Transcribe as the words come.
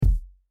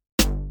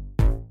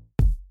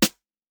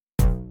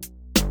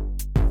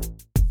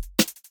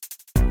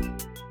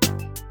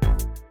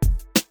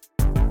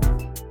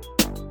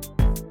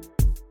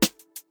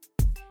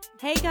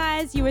Hey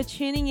guys, you are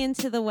tuning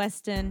into The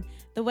Western.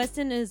 The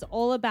Western is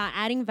all about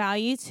adding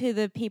value to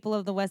the people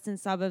of the Western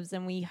suburbs,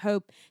 and we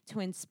hope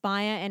to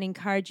inspire and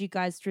encourage you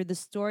guys through the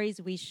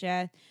stories we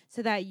share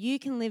so that you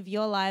can live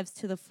your lives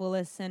to the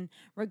fullest. And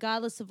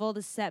regardless of all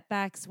the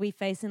setbacks we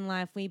face in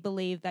life, we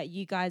believe that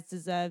you guys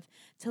deserve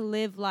to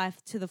live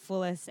life to the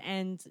fullest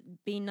and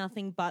be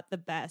nothing but the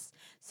best.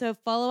 So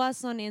follow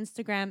us on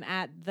Instagram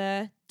at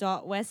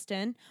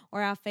the.western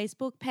or our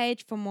Facebook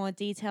page for more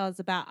details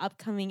about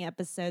upcoming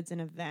episodes and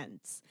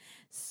events.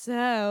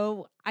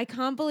 So I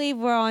can't believe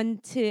we're on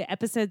to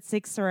episode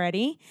 6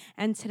 already.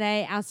 And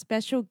today our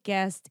special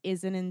guest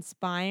is an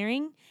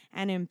inspiring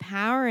and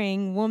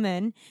empowering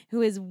woman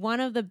who is one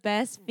of the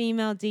best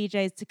female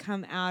DJs to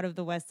come out of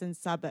the Western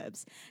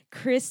suburbs,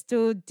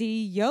 Krystel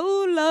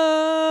Diola.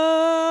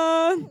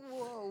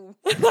 Whoa.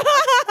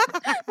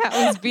 That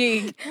was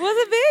big. Was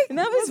it big?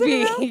 That was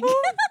big.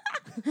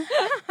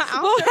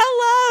 Well,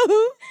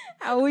 hello.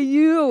 How are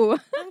you?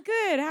 I'm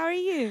good. How are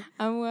you?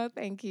 I'm well,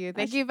 thank you.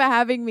 Thank you for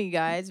having me,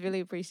 guys. Really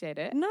appreciate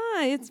it. No,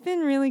 it's been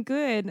really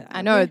good.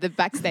 I know, the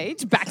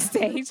backstage,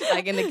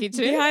 like in the kitchen.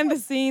 Behind the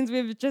scenes,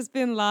 we've just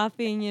been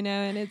laughing,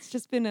 and it's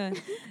just been a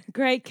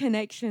great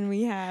connection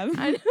we have.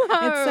 I know.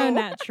 It's so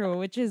natural,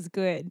 which is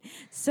good.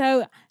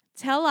 So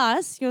tell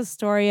us your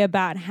story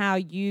about how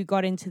you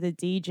got into the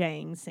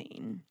DJing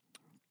scene.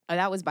 Oh,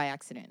 that was by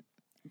accident.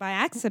 By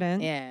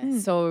accident? Yeah.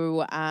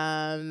 So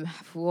I've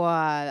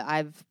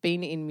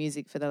been in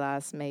music for the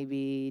last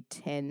maybe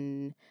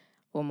 10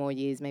 or more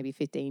years, maybe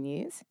 15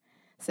 years.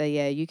 So,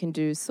 yeah, you can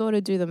do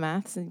the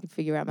maths and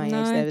figure out my age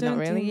there, but not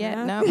really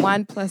yet. No,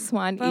 1 +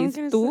 1 is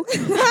 2.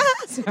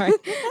 Sorry.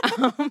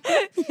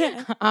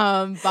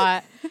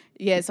 But,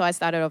 yeah, so I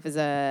started off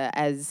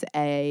as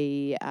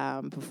a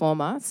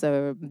performer.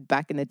 So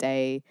back in the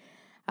day,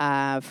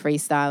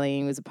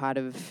 freestyling was a part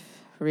of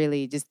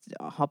really just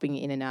hopping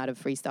in and out of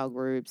freestyle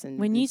groups and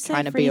when you say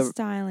trying to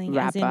freestyling, be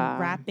a as in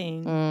rapper.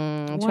 rapping.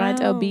 Trying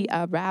to be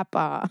a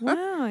rapper.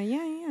 Wow,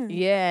 yeah.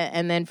 Yeah,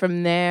 and then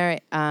from there,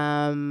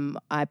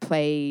 I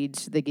played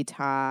the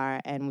guitar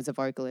and was a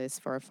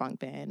vocalist for a funk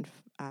band,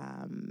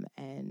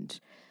 and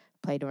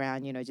played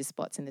around, just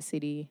spots in the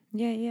city.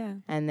 Yeah.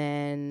 And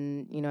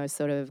then,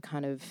 sort of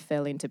kind of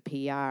fell into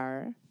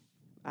PR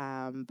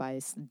by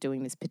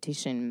doing this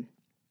petition.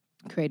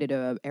 Created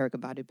a Erykah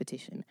Badu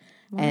petition.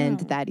 Wow. And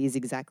that is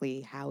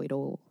exactly how it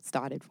all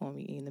started for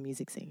me in the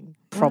music scene,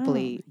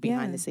 properly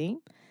behind the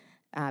scenes.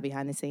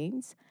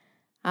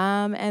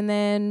 And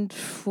then,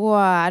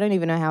 I don't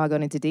even know how I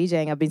got into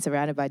DJing. I've been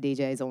surrounded by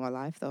DJs all my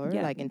life, though.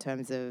 Yeah. Like in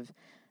terms of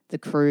the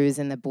crews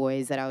and the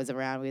boys that I was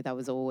around with, I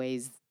was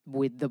always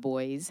with the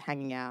boys,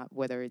 hanging out,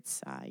 whether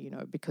it's,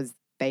 because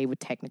they were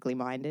technically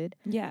minded.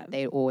 Yeah.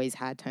 They always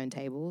had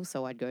turntables,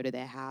 so I'd go to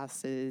their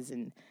houses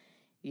and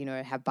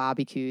have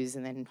barbecues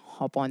and then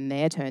hop on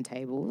their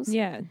turntables.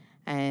 Yeah.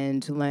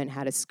 And learn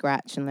how to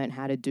scratch and learn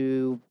how to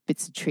do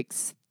bits of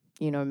tricks,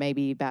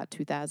 maybe about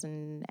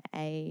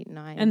 2008,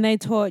 9. And they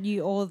taught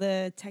you all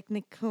the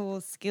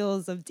technical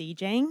skills of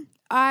DJing?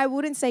 I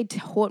wouldn't say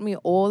taught me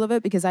all of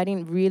it because I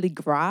didn't really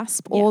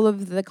grasp all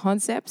of the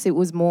concepts. It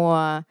was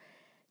more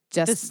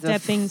just the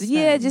stepping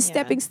stone.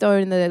 Stepping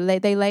stone.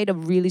 They laid a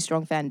really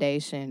strong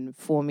foundation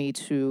for me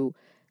to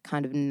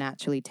kind of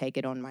naturally take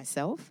it on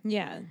myself.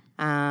 Yeah.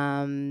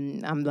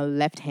 I'm the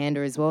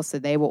left-hander as well, so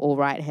they were all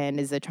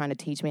right-handers. They're trying to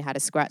teach me how to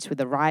scratch with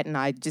the right, and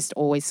I just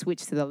always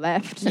switched to the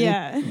left.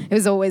 Yeah. It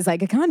was always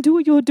like, I can't do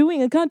what you're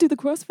doing. I can't do the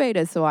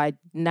crossfader. So I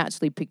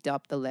naturally picked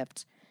up the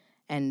left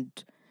and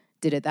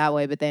did it that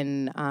way. But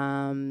then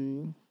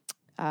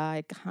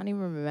I can't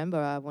even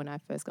remember when I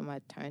first got my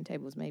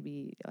turntables,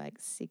 maybe like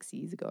 6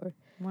 years ago.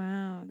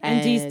 Wow.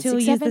 And do you still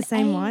use the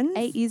same ones?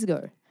 8 years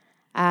ago.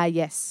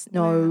 Yes.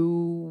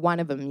 No, one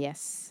of them,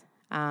 yes.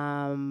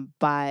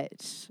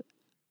 But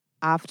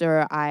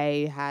after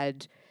I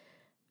had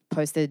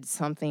posted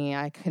something,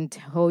 I can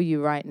tell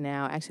you right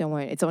now, actually I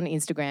won't, it's on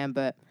Instagram,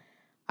 but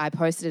I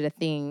posted a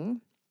thing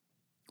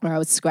where I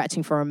was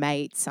scratching for a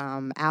mate's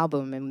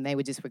album and they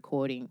were just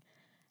recording.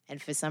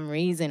 And for some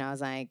reason I was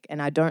like,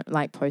 and I don't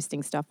like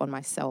posting stuff on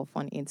myself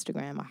on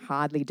Instagram. I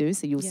hardly do.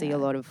 So you'll see a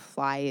lot of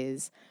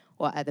flyers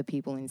or other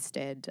people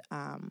instead.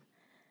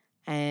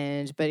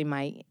 But in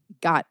my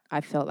gut,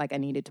 I felt like I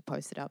needed to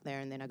post it up there.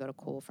 And then I got a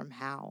call from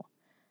Hal,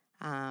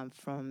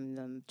 from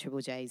the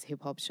Triple J's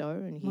hip hop show.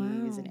 And he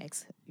was an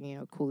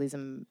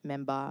Coolism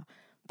member,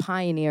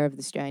 pioneer of the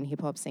Australian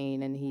hip hop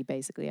scene. And he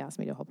basically asked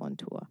me to hop on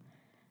tour,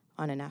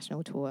 on a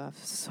national tour.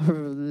 So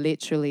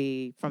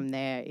literally from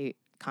there, it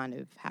kind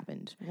of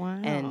happened. Wow.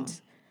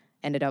 And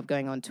ended up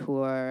going on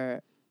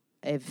tour.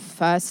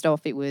 First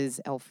off, it was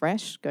El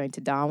Fresh, going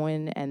to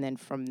Darwin. And then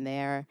from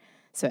there,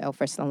 so El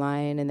Fresh the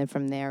Lion, and then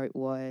from there it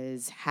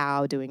was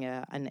How doing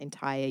an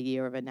entire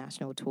year of a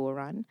national tour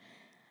run,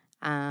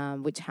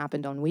 which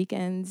happened on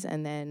weekends.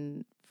 And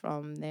then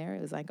from there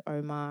it was like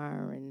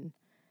Omar and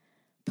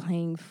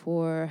playing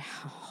for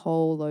a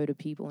whole load of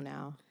people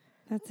now.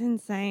 That's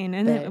insane.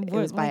 And it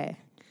was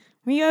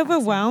Were you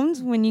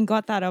overwhelmed when you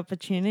got that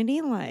opportunity?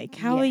 Like,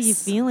 how were you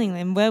Yes. feeling?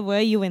 And where were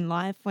you in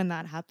life when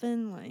that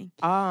happened? Like,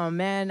 Oh,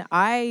 man,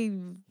 I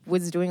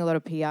was doing a lot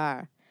of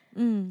PR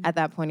at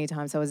that point in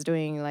time. So I was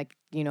doing like,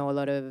 a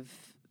lot of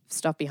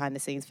stuff behind the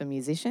scenes for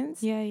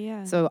musicians.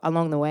 yeah. So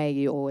along the way,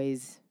 you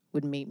always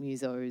would meet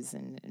musos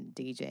and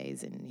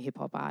DJs and hip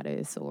hop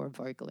artists or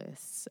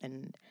vocalists.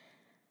 And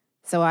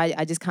so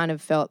I just kind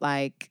of felt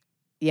like,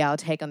 yeah, I'll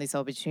take on this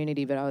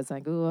opportunity. But I was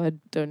like, oh, I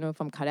don't know if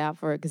I'm cut out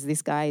for it because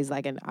this guy is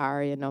like an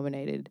ARIA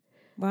nominated,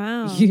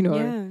 Wow.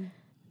 yeah.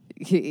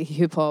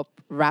 Hip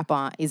hop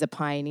rapper, is a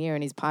pioneer,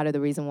 and is part of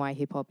the reason why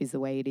hip hop is the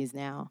way it is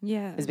now.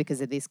 Yeah. Is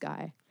because of this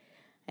guy.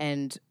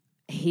 And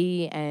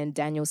he and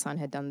Daniel Son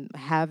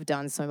have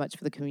done so much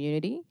for the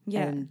community.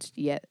 Yeah. And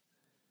yet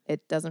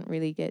it doesn't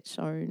really get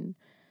shown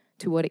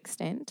to what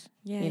extent.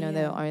 Yeah.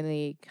 They're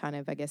only kind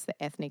of, I guess, the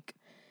ethnic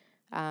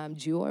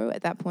duo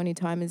at that point in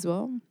time as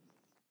well.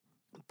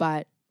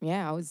 But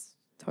yeah, I was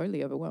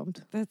totally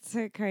overwhelmed. That's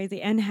so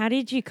crazy. And how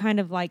did you kind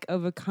of like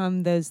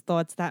overcome those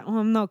thoughts that, oh,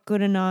 I'm not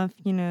good enough,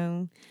 Did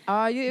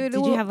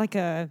you have like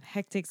a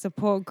hectic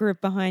support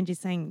group behind you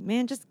saying,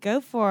 man, just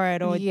go for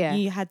it? Or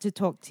you had to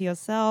talk to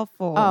yourself?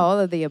 Or all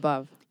of the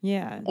above.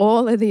 Yeah.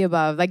 All of the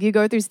above. Like you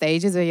go through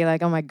stages where you're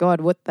like, oh my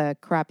God, what the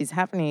crap is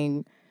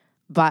happening?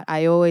 But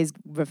I always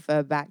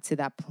refer back to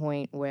that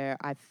point where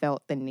I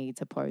felt the need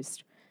to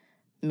post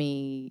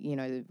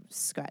me,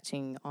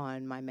 scratching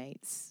on my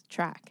mate's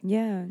track.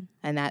 Yeah.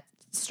 And that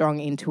strong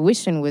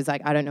intuition was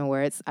like, I don't know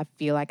where I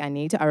feel like I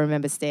need to. I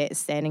remember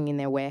standing in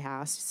their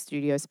warehouse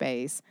studio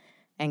space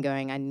and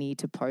going, I need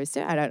to post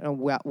it. I don't know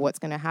what's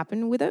going to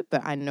happen with it,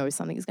 but I know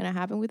something's going to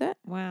happen with it.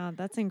 Wow,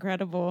 that's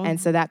incredible. And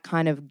so that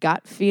kind of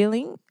gut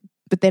feeling,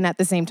 but then at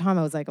the same time,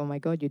 I was like, oh my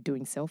God, you're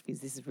doing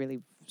selfies. This is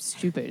really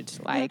stupid.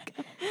 Like,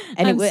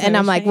 and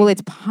I'm like, well,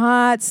 it's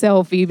part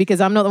selfie because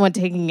I'm not the one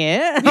taking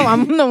it.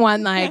 I'm the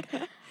one like,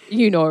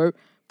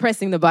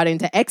 pressing the button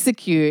to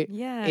execute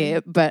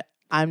it, but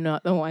I'm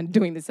not the one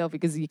doing the selfie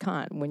because you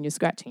can't when you're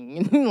scratching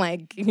and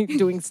like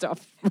doing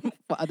stuff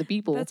for other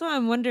people. That's why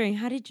I'm wondering,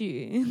 how did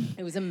you?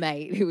 It was a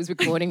mate who was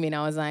recording me, and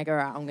I was like, all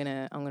right, I'm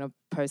gonna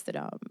post it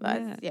up.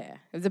 But yeah,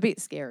 it was a bit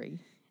scary.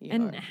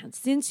 And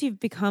since you've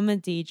become a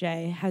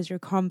DJ, has your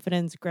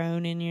confidence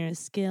grown in your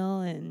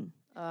skill? And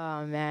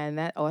oh man,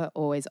 that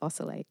always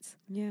oscillates.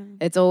 Yeah,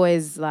 it's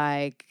always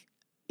like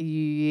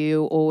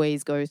you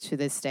always go to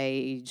the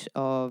stage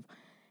of,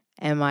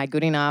 am I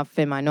good enough?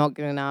 Am I not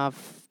good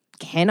enough?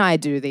 Can I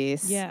do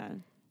this? Yeah.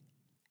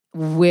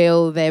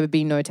 Will there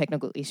be no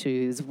technical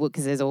issues?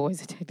 Because there's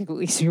always a technical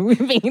issue with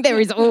me. There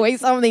is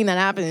always something that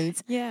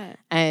happens. Yeah.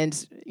 And,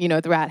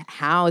 throughout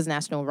Howe's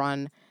national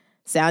run,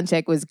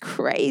 soundcheck was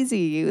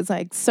crazy. It was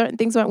like certain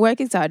things weren't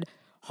working. So I'd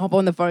hop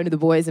on the phone to the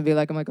boys and be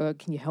like, oh my God,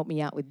 can you help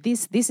me out with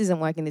this? This isn't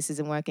working. This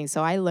isn't working.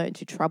 So I learned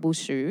to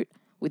troubleshoot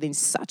within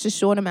such a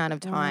short amount of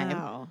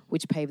time,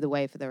 which paved the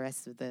way for the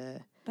rest of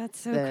the... That's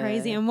so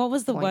crazy. And what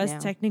was the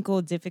worst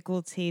technical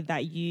difficulty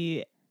that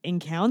you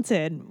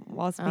encountered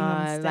whilst being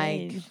on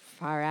stage? Like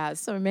far out,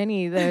 so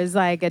many. There's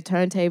like a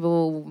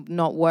turntable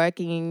not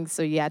working,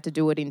 so you had to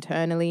do it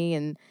internally,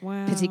 and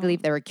particularly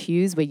if there are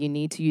cues where you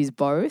need to use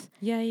both,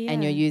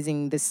 and you're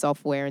using the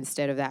software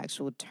instead of the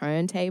actual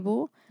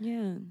turntable.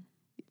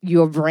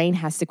 Your brain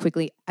has to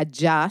quickly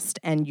adjust,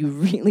 and you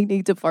really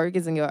need to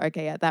focus and go,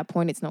 okay, at that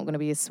point it's not going to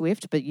be as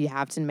swift, but you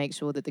have to make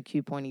sure that the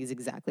cue pointing is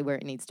exactly where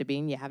it needs to be,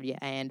 and you have your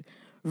hand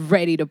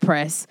ready to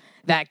press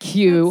that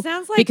cue. It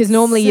sounds like because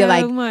normally you're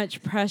like, so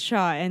much pressure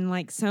and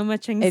like so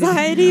much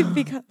anxiety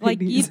because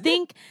like you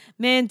think,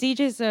 man,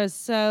 DJs are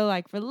so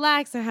like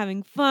relaxed, they're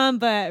having fun,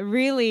 but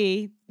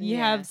really you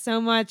have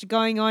so much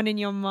going on in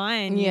your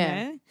mind.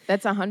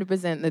 That's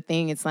 100% the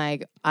thing. It's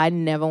like I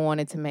never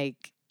wanted to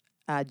make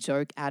a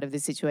joke out of the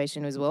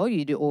situation as well.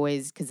 You do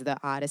always, because the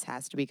artist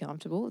has to be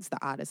comfortable. It's the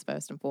artist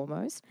first and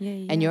foremost,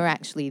 and you're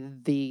actually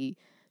the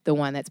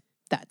one that's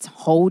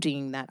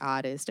holding that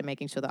artist and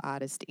making sure the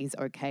artist is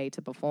okay to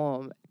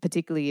perform,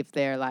 particularly if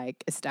they're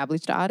like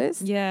established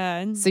artists.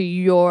 So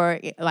you're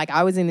like,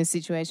 I was in this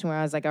situation where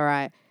I was like, all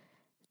right,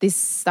 this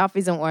stuff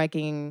isn't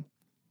working.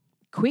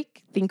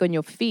 Quick, think on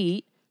your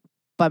feet,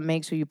 but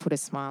make sure you put a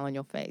smile on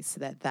your face so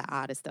that the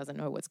artist doesn't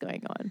know what's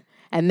going on.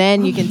 And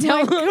then you can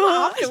tell them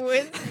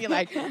afterwards. You're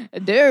like,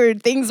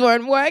 dude, things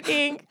weren't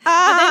working.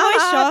 Are they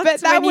always shocked but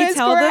that when you was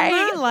tell great. them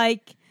that?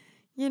 Like,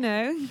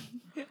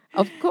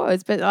 Of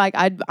course, but like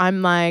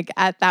I'm like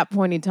at that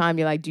point in time,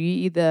 you're like, do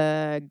you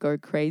either go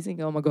crazy and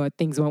go, oh my God,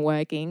 things weren't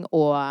working,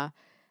 or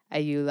are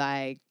you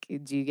like,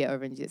 do you get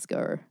over and just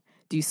go,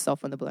 do you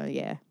soften the blow?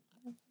 Yeah,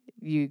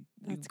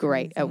 that's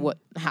great at what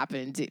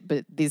happened,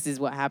 but this is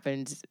what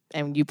happened,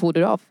 and you pulled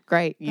it off.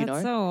 Great,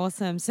 That's so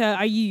awesome. So,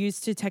 are you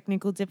used to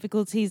technical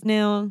difficulties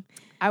now?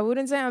 I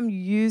wouldn't say I'm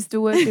used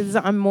to it because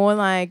I'm more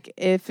like,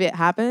 if it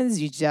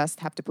happens, you just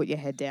have to put your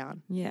head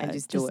down and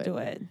just do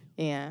it.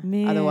 Yeah.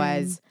 Man.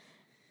 Otherwise,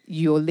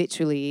 you're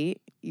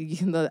literally,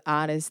 the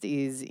artist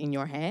is in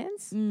your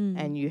hands,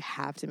 and you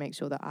have to make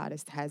sure the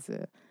artist has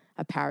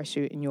a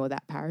parachute and you're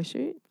that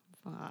parachute.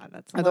 Wow,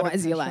 that's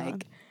otherwise you're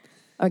like,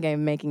 okay,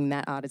 making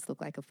that artist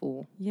look like a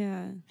fool.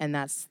 Yeah. And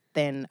that's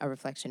then a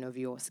reflection of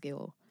your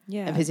skill.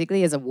 Yeah. And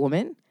particularly as a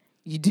woman,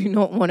 you do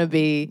not want to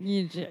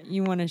be...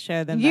 You want to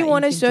show them You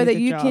want to show that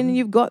job.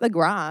 you've got the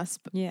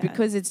grasp. Yeah.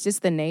 Because it's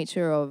just the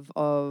nature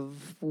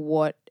of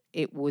what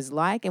it was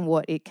like and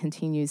what it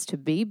continues to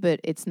be, but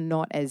it's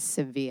not as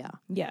severe.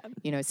 Yeah.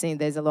 You know, seeing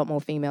there's a lot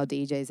more female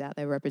DJs out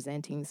there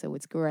representing, so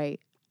it's great.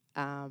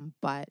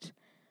 But,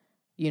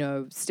 you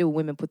know, still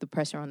women put the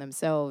pressure on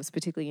themselves,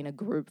 particularly in a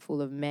group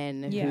full of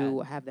men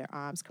who have their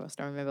arms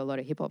crossed. I remember a lot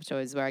of hip-hop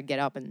shows where I get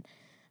up and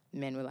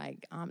men were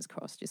like arms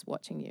crossed just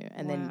watching you.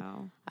 And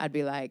then I'd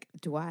be like,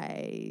 do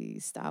I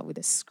start with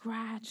a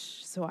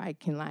scratch so I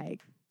can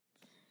like,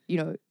 you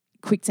know,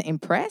 quick to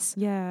impress?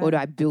 Yeah. Or do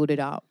I build it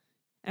up?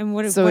 And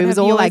what So what it was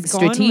have you all like always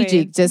gone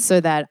strategic with? just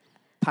so that,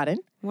 pardon?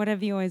 What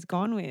have you always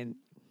gone with?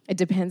 It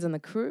depends on the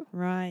crew.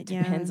 Right,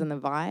 Depends on the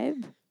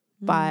vibe.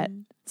 But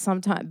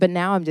sometimes, but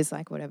now I'm just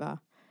like, whatever.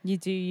 You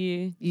do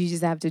you. You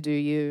just have to do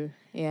you.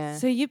 Yeah.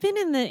 So you've been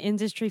in the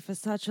industry for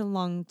such a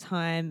long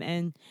time,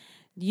 and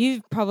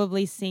you've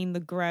probably seen the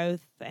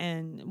growth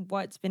and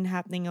what's been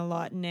happening a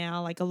lot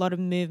now, like a lot of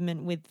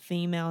movement with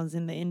females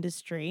in the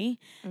industry.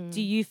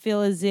 Do you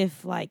feel as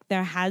if like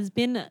there has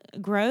been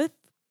growth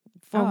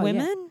for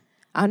women?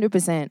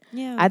 100%.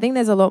 Yeah. I think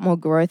there's a lot more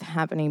growth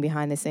happening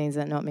behind the scenes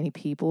that not many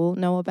people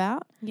know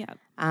about. Yeah.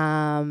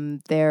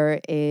 There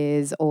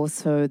is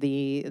also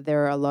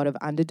there are a lot of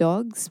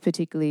underdogs,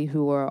 particularly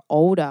who are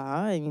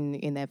older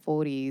in their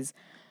 40s,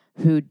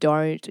 who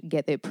don't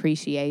get the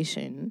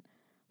appreciation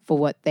for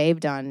what they've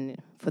done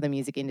for the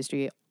music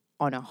industry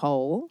on a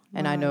whole.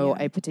 And I know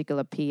a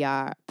particular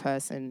PR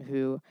person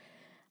who,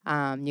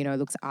 you know,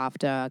 looks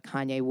after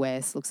Kanye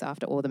West, looks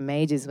after all the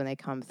majors when they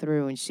come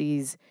through, and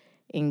she's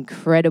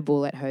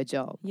incredible at her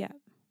job. Yeah.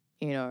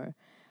 You know,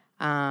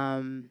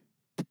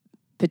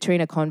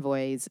 Patrina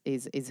Convoy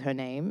is her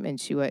name, and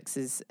she works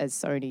as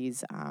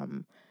Sony's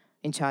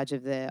in charge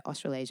of the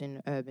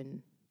Australasian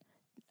urban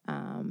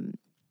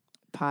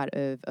part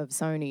of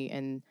Sony.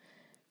 And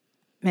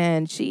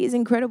man, she is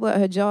incredible at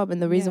her job,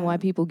 and the reason why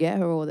people get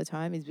her all the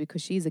time is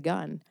because she's a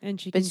gun. And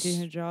she can do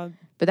her job.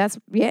 But that's,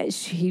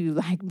 she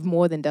like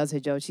more than does her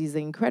job. She's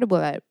incredible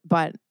at,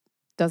 but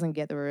doesn't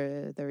get the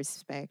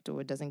respect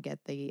or doesn't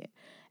get the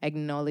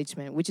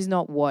acknowledgement, which is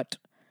not what,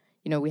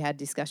 you know, we had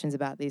discussions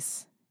about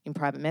this in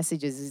private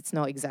messages. It's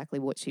not exactly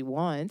what she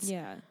wants.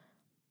 Yeah.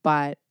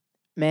 But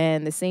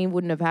man, the scene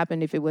wouldn't have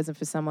happened if it wasn't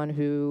for someone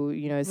who,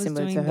 you know, Was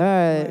similar doing to the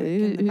her. work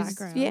in the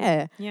background.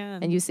 Yeah. Yeah.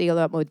 And you see a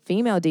lot more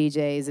female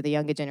DJs of the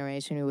younger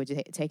generation who are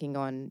taking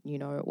on, you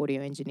know,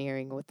 audio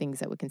engineering or things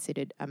that were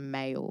considered a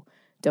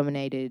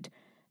male-dominated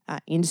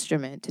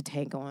instrument to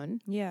take on.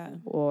 Yeah.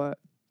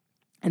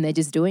 And they're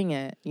just doing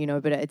it, you know,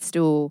 but it's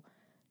still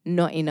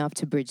not enough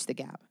to bridge the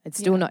gap. It's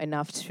still not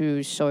enough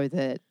to show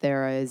that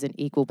there is an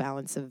equal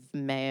balance of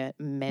male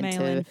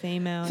and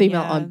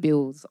female on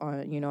bills,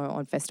 on, you know,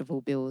 on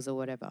festival bills or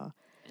whatever.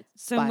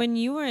 So when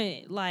you were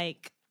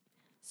like,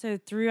 so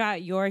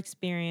throughout your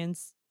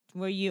experience,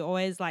 were you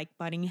always like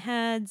butting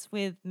heads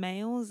with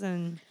males?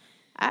 And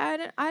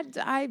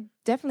I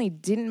definitely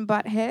didn't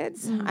butt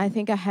heads. I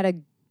think I had a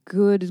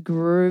good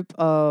group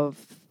of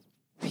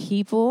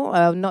people,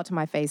 not to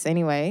my face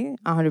anyway,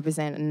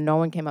 100%. And no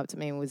one came up to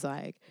me and was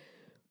like,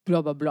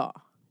 blah, blah, blah.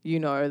 You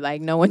know,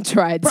 like no one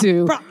tried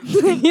to. Blah,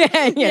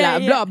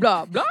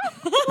 blah, blah.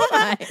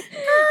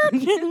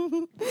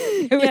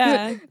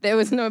 There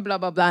was no blah,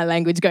 blah, blah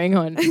language going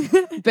on.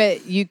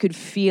 But you could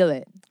feel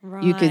it.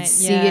 Right, you could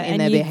see it in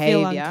their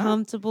behavior. Feel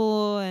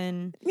uncomfortable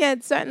and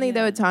certainly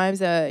there were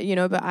times, you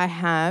know, but I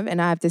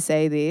have to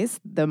say this,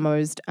 the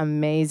most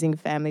amazing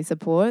family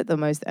support, the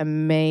most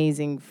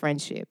amazing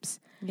friendships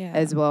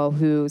as well,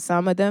 who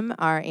some of them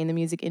are in the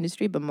music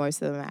industry, but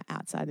most of them are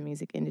outside the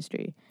music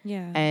industry.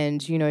 Yeah.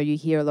 And, you know, you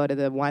hear a lot of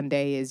the one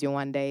day is your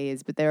one day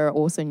is, but there are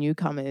also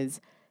newcomers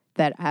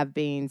that have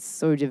been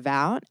so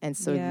devout and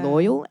so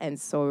loyal and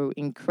so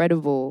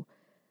incredible.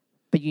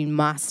 But you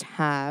must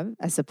have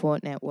a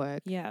support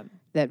network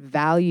that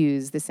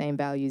values the same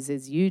values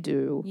as you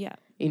do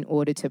in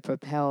order to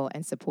propel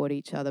and support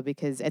each other,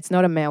 because it's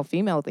not a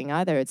male-female thing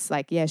either. It's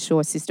like,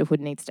 sure, sisterhood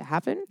needs to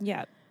happen.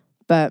 Yeah.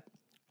 But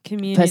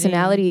community.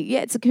 Personality,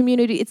 it's a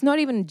community. It's not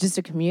even just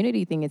a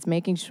community thing. It's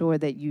making sure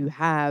that you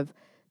have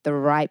the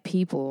right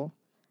people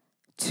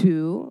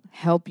to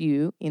help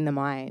you in the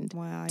mind.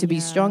 Wow, to be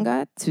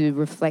stronger, to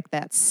reflect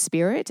that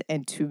spirit,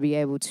 and to be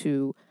able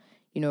to,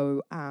 you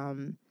know,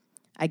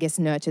 I guess,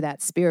 nurture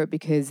that spirit,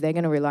 because they're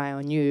going to rely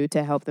on you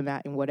to help them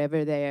out in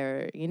whatever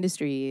their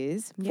industry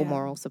is for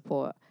moral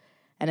support.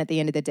 And at the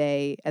end of the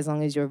day, as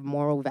long as your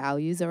moral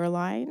values are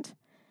aligned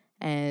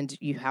and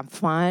you have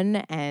fun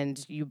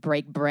and you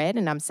break bread,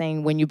 and I'm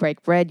saying when you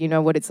break bread, you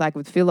know what it's like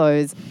with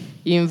phillos.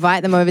 You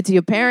invite them over to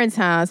your parents'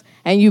 house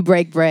and you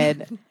break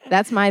bread.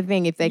 That's my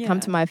thing. If they come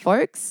to my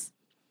folks,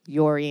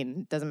 you're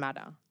in. Doesn't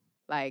matter.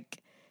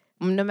 Like,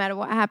 no matter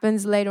what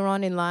happens later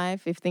on in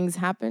life, if things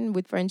happen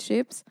with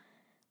friendships,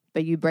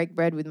 but you break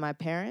bread with my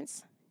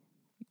parents,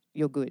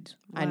 you're good.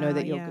 Wow, I know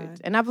that you're good.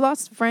 And I've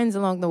lost friends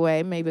along the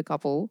way, maybe a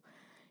couple,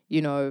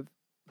 you know,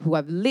 who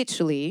I've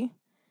literally,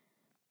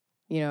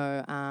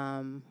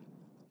 kind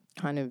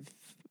of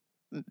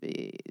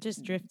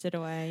Just drifted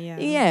away. Yeah.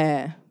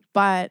 yeah.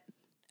 But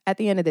at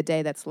the end of the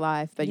day, that's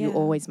life. But you Yeah.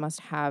 always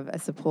must have a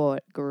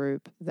support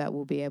group that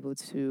will be able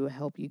to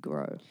help you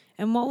grow.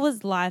 And what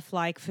was life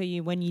like for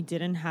you when you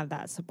didn't have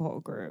that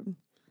support group?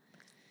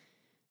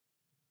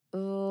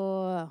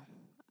 To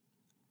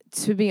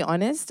be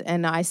honest,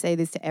 and I say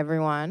this to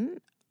everyone,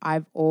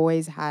 I've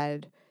always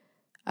had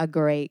a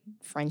great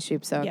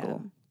friendship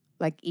circle. Yeah.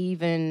 Like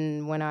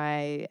even when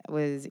I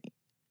was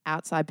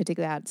outside,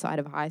 particularly outside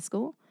of high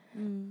school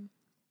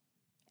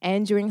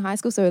and during high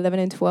school, so 11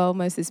 and 12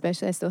 most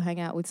especially, I still hang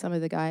out with some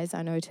of the guys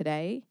I know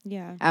today.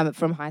 Yeah.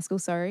 From high school,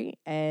 sorry.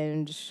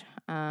 And,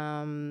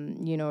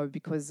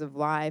 because of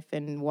life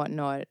and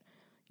whatnot,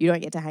 you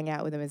don't get to hang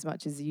out with them as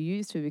much as you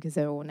used to because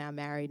they're all now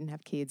married and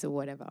have kids or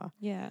whatever.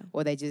 Yeah.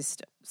 Or they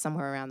just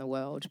somewhere around the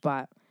world.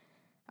 But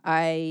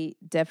I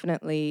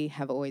definitely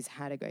have always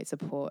had a great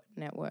support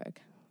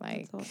network.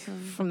 Like That's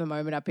awesome. from the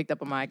moment I picked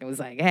up a mic and was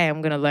like, hey,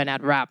 I'm going to learn how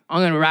to rap.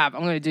 I'm going to rap.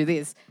 I'm going to do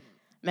this.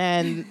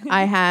 Man,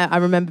 I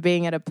remember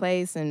being at a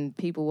place and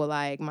people were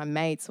like, my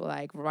mates were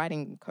like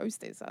writing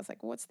coasters. I was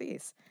like, what's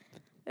this?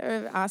 They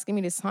were asking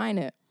me to sign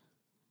it.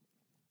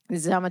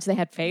 This is how much they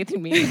had faith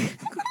in me.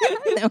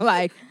 They were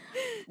like,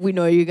 we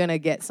know you're going to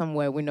get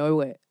somewhere. We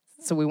know it.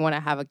 So we want to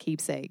have a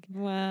keepsake.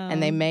 Wow.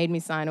 And they made me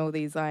sign all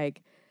these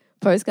like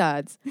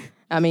postcards.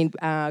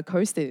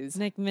 Coasters.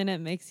 Next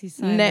minute makes you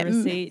sign the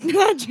receipt.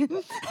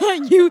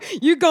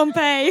 you gonna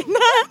pay.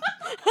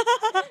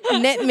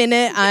 Net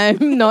minute,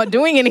 I'm not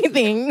doing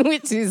anything,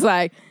 which is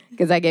like,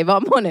 because I gave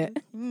up on it.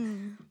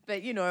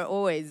 But,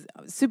 always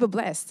super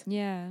blessed.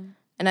 Yeah.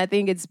 And I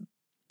think it's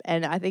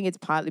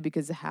partly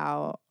because of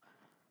how,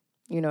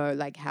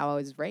 how I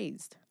was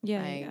raised.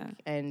 Yeah.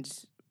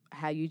 And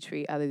how you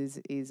treat others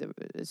is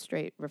a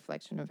straight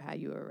reflection of how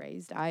you were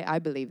raised. I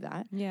believe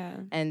that. Yeah.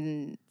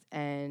 And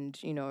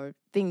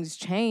things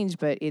change,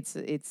 but I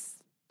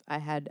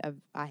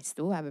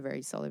still have a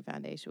very solid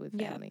foundation with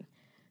family.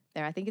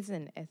 There, I think it's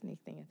an ethnic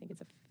thing. I think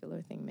it's a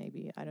filler thing,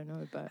 maybe. I don't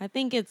know, but I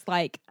think it's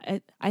like,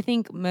 I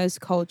think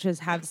most cultures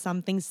have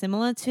something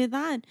similar to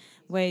that,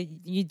 where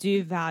you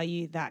do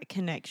value that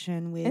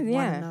connection with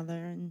one another.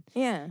 And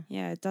yeah,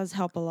 it does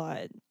help a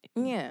lot.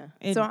 Yeah.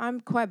 So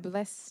I'm quite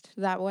blessed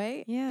that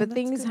way. Yeah, but that's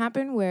things good.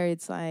 happen where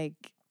it's like,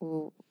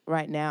 well,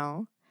 right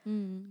now,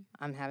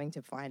 I'm having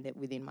to find it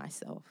within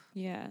myself.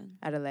 Yeah.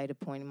 At a later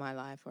point in my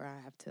life where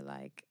I have to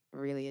like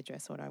really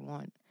address what I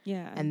want.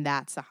 Yeah. And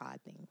that's a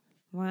hard thing.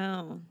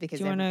 Wow. Because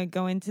do you want to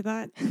go into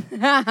that?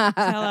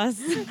 Tell us.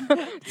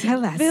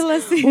 Tell us. Fill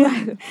us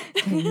in.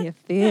 Can you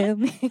feel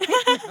me?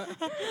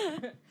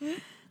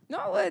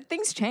 No,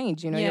 things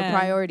change. Your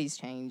priorities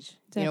change.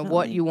 Definitely.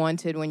 What you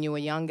wanted when you were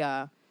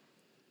younger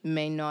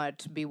may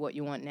not be what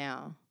you want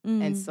now.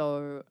 And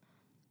so...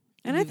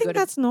 And I think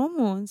that's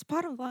normal. It's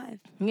part of life.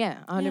 Yeah,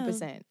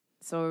 100%. Yeah.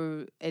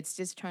 So it's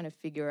just trying to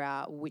figure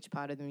out which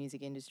part of the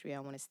music industry I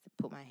want to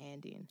put my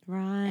hand in.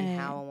 Right. And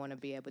how I want to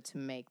be able to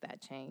make that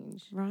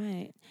change.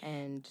 Right.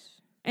 And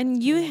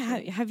you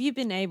have you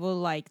been able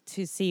like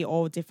to see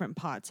all different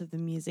parts of the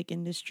music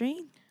industry?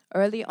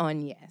 Early on,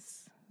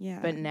 yes. Yeah.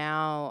 But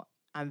now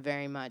I'm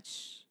very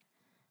much,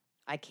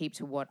 I keep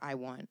to what I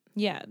want.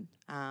 Yeah.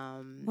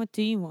 What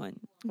do you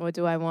want? What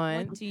do I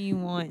want? What do you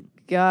want?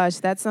 Gosh,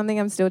 that's something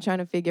I'm still trying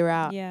to figure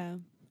out. Yeah.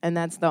 And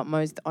that's the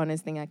most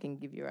honest thing I can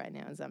give you right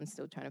now is I'm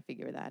still trying to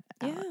figure that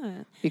out.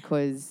 Yeah.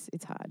 Because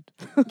it's hard.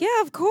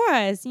 Yeah, of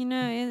course.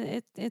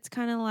 It's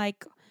kind of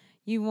like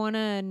you want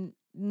to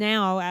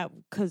now,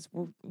 because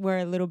we're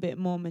a little bit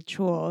more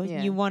mature,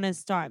 you want to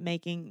start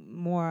making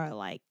more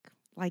like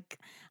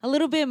a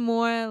little bit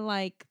more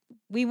like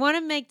we want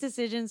to make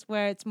decisions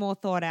where it's more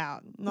thought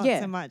out, not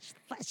so much,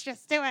 let's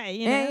just do it,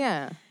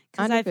 Yeah.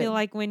 Because I feel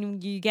like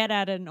when you get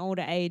at an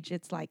older age,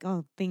 it's like,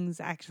 oh, things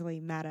actually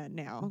matter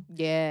now.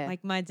 Yeah.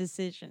 Like my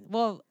decision.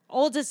 Well,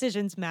 all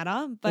decisions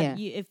matter, but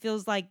it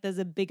feels like there's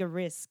a bigger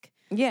risk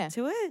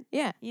to it.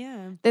 Yeah.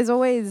 Yeah. There's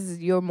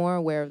always, you're more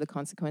aware of the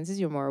consequences.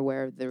 You're more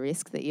aware of the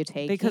risk that you're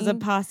taking. Because of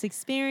past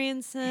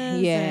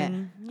experiences. Yeah.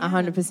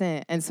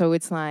 100%. And so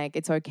it's like,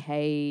 it's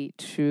okay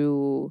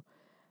to,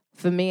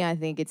 for me, I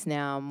think it's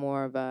now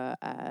more of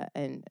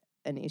an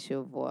issue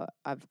of what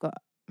I've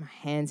got my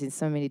hands in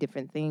so many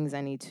different things. I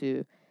need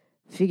to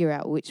figure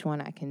out which one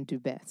I can do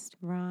best.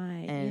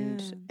 Right.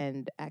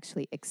 And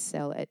actually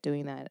excel at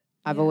doing that.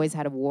 I've always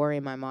had a war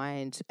in my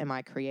mind. Am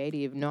I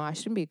creative? No, I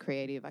shouldn't be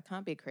creative. I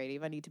can't be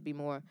creative. I need to be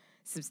more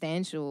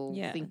substantial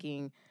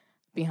thinking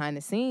behind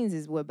the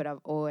scenes but I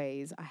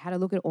had to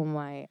look at all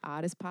my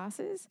artist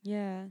passes.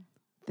 Yeah.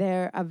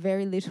 There are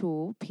very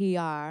little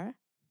PR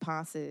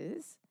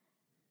passes.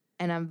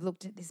 And I've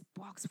looked at this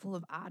box full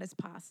of artist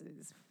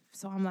passes.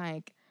 So I'm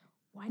like,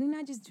 why didn't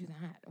I just do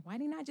that? Why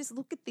didn't I just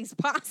look at these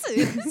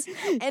passes?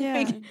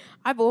 And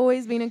I've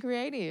always been a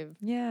creative.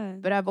 Yeah.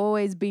 But I've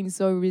always been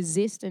so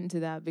resistant to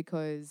that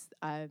because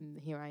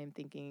here I am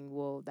thinking,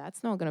 well,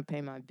 that's not going to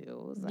pay my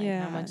bills. Like,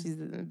 how much is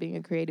being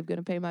a creative going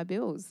to pay my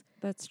bills?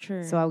 That's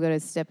true. So I've got to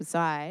step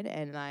aside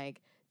and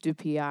like do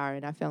PR,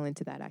 and I fell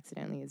into that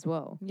accidentally as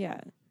well. Yeah.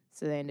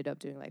 So they ended up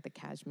doing like the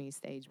Kashmir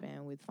stage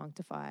band with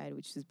Functified,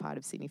 which is part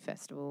of Sydney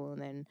Festival,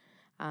 and then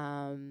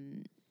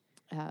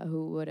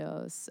what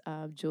else?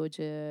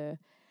 Georgia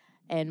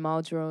and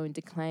Marlborough and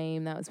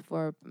Declaim. That was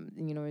for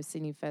a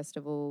Sydney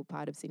Festival,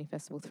 part of Sydney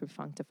Festival through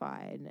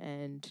Functified,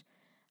 and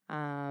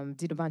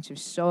did a bunch of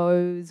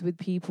shows with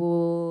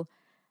people.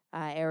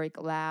 Eric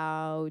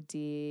Lau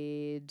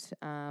did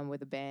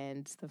with a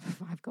band, the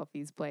Five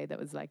Coffees played. That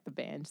was like the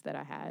band that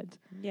I had.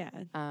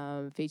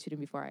 Yeah. Featured him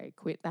before I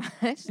quit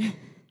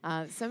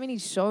that. So many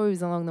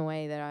shows along the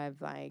way that I've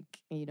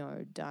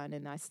done,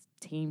 and I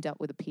teamed up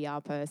with a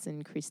PR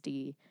person,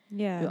 Christy,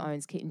 who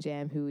owns Kitten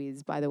Jam, who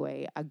is, by the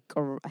way, a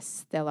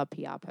stellar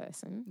PR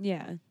person.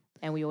 Yeah.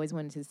 And we always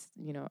wanted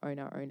to, own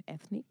our own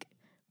ethnic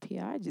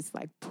PR, just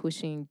like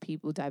pushing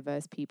people,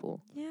 diverse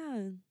people.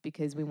 Yeah.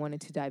 Because we wanted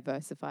to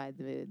diversify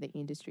the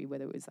industry,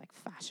 whether it was like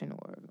fashion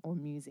or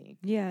music.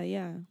 Yeah,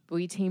 yeah. But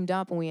we teamed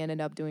up and we ended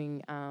up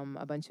doing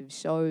a bunch of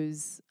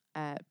shows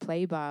at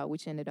Play Bar,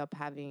 which ended up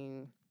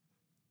having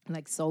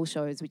like soul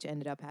shows, which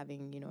ended up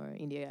having,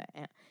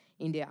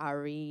 India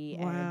Ari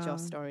and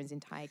Joss Stone's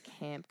entire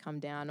camp come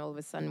down. All of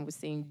a sudden we're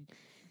seeing,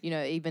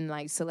 even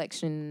like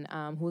Selection,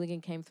 Hooligan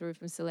came through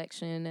from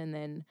Selection, and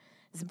then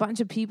there's a bunch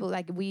of people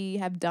like we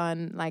have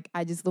done, like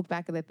I just look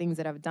back at the things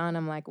that I've done,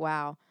 I'm like,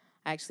 wow,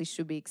 I actually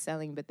should be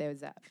excelling, but there's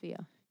that fear.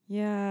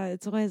 Yeah,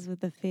 it's always with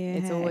the fear.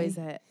 It's always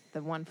at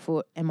the 1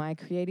 foot. Am I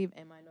creative?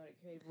 Am I not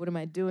creative? What am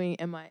I doing?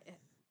 Am I...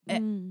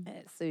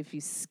 So if you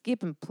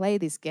skip and play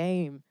this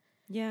game,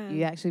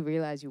 you actually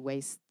realize you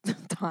waste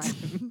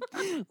time.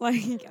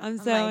 Like, I'm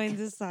so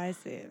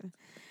indecisive.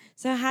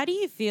 So how do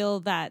you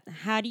feel that,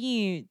 how do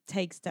you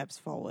take steps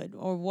forward,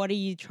 or what are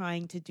you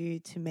trying to do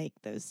to make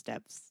those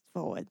steps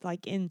forward,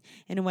 like in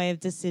a way of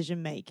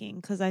decision making?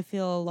 Because I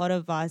feel a lot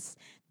of us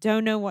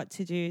don't know what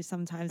to do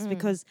sometimes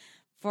because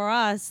for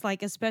us,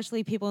 like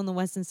especially people in the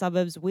Western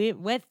suburbs,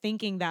 we're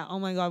thinking that, oh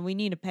my God, we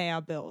need to pay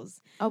our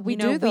bills. Oh, we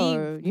do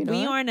though.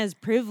 We aren't as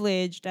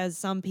privileged as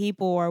some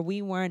people, or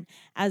we weren't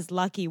as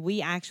lucky.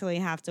 We actually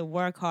have to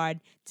work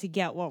hard to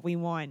get what we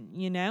want,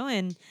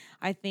 And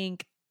I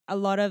think a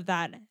lot of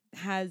that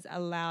has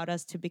allowed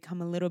us to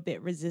become a little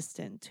bit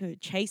resistant to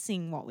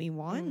chasing what we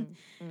want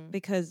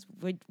because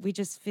we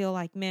just feel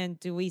like, man,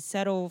 do we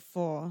settle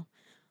for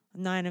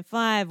 9 to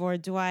 5, or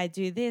do I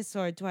do this,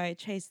 or do I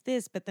chase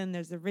this? But then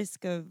there's the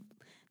risk of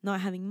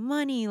not having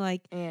money.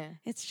 Like,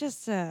 it's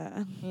just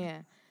I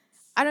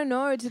don't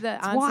know to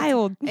the answer.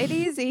 Wild. It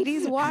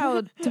is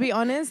wild, to be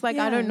honest. Like,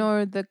 I don't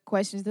know the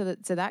questions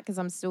to that because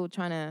I'm still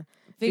trying to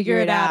figure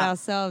it out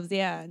ourselves.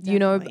 Yeah,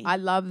 definitely. I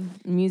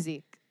love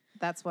music.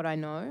 That's what I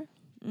know.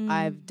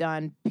 I've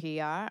done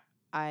PR.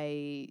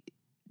 I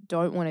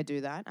don't want to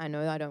do that. I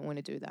know I don't want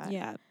to do that.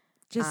 Yeah,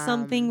 just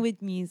something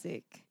with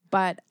music.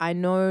 But I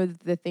know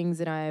the things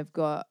that I've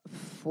got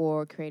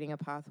for creating a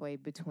pathway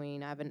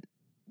between, I haven't,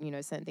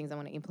 certain things I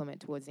want to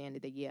implement towards the end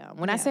of the year.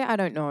 When I say I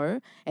don't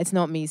know, it's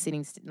not me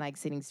sitting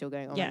still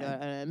going, oh my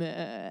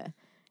God.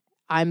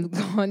 I'm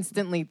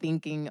constantly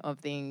thinking of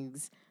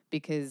things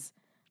because,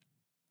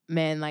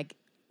 man, like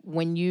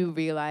when you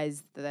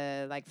realize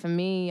for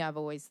me, I've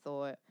always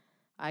thought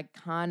I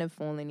kind of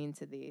fallen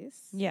into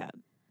this. Yeah.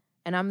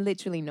 And I'm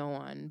literally no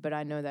one, but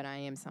I know that I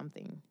am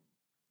something.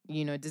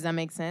 Does that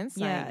make sense?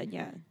 Yeah,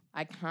 yeah.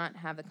 I can't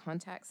have the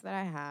contacts that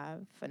I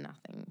have for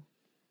nothing.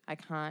 I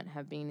can't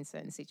have been in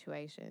certain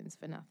situations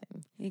for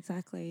nothing.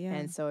 Exactly, yeah.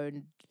 And so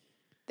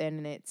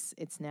then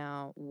it's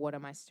now, what are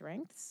my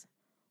strengths?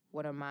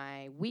 What are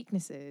my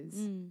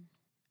weaknesses?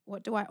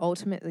 What do I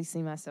ultimately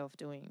see myself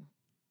doing?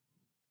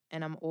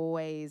 And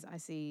I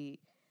see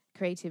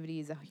creativity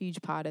is a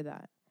huge part of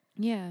that.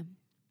 Yeah.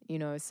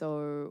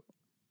 So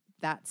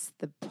that's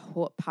the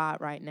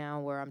part right now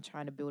where I'm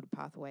trying to build a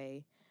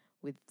pathway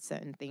with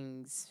certain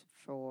things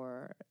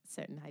for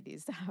certain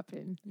ideas to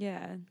happen.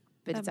 Yeah.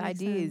 But it's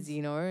ideas,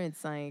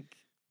 it's like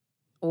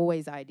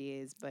always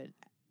ideas, but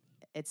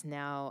it's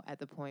now at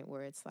the point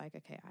where it's like,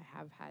 okay, I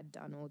have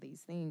done all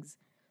these things.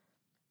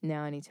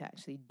 Now I need to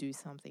actually do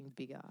something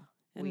bigger.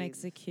 And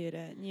execute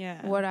it.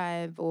 Yeah. What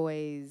I've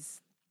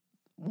always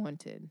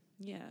wanted.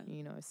 Yeah.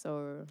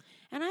 So.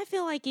 And I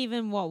feel like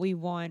even what we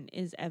want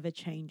is ever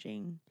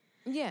changing.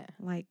 Yeah.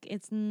 Like,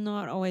 it's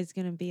not always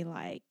going to be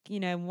like,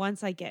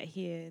 once I get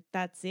here,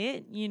 that's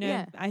it.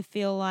 I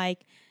feel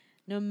like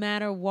no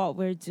matter what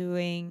we're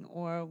doing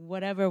or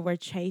whatever we're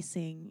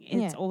chasing,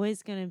 it's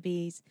always going to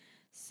be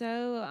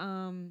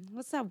so,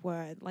 what's that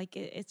word? Like,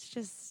 it's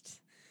just...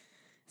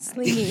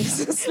 Slinky.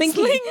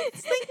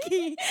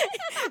 Slinky.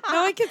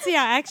 No one can see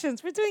our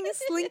actions. We're doing a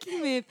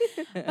slinky move.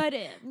 But,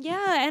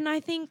 and I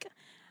think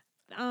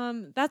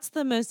that's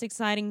the most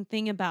exciting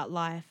thing about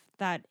life,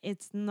 that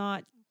it's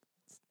not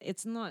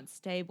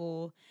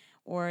stable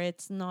or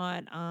it's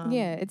not.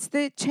 It's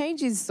the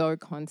change is so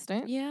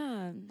constant.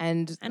 Yeah.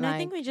 And I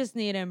think we just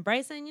need to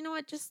embrace it. And you know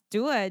what? Just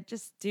do it.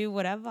 Just do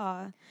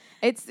whatever.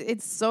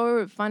 It's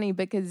so funny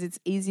because it's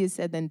easier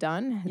said than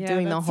done. Yeah,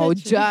 doing the that's whole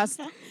so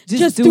true.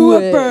 just do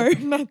it, bro.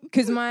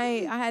 Because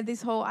I had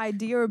this whole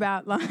idea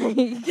about like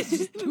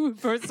just do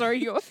it, bro. Sorry,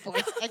 your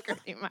voice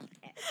echoed in my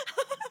head.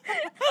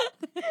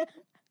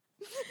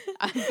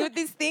 I got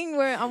this thing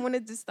where I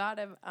wanted to start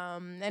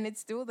and it's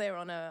still there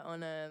on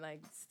a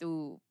like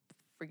still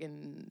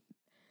friggin',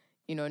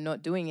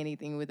 not doing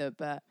anything with it,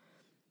 but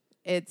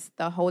it's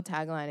the whole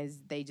tagline is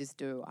they just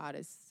do.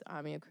 Artists,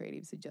 army of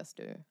creatives who just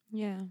do.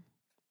 Yeah.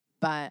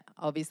 But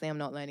obviously I'm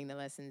not learning the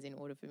lessons in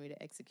order for me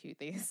to execute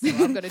this. So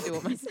I've got to do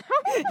it myself.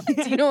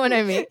 Do you know what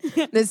I mean?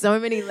 There's so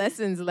many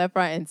lessons left,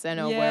 right, and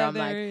center where I'm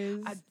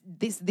like,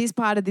 this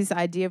part of this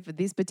idea for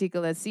this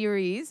particular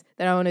series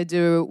that I want to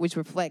do, which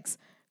reflects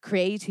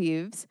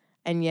creatives,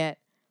 and yet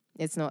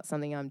it's not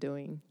something I'm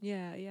doing.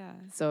 Yeah, yeah.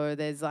 So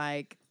there's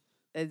an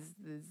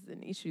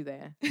issue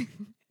there.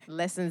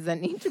 Lessons that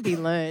need to be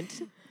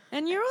learned.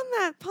 And you're on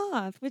that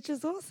path, which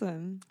is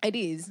awesome. It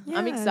is. Yeah.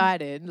 I'm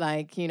excited.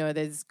 Like,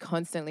 there's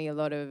constantly a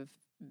lot of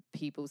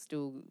people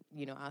still,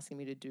 asking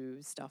me to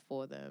do stuff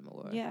for them.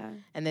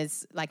 And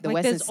there's like the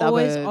Western there's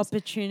suburbs. always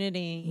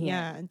opportunity.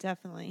 Yeah,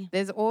 definitely.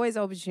 There's always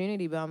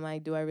opportunity, but I'm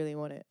like, do I really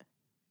want it?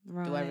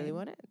 Right. Do I really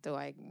want it?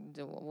 Why?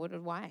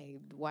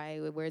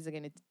 Where is it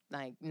going to,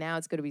 like, now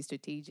it's going to be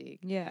strategic.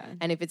 Yeah.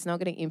 And if it's not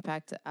going to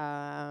impact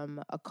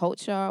a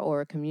culture or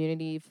a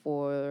community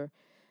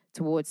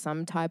towards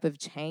some type of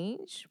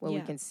change where we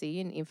can see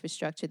an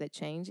infrastructure that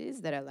changes,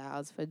 that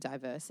allows for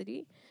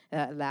diversity,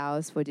 that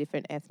allows for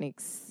different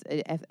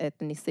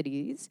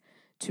ethnicities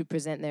to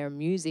present their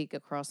music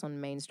across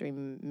on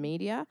mainstream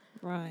media,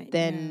 right?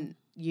 Then,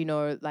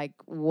 like,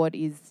 what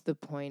is the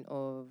point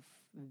of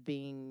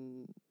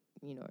being,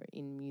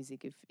 in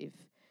music if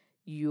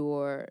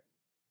you're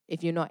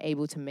not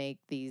able to make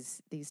these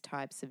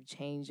types of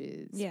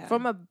changes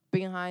from a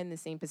behind the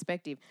scene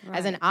perspective. Right.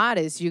 As an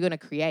artist, you're going to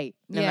create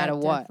no matter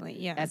what.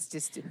 Yeah. That's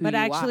just who but you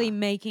actually are.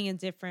 Making a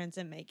difference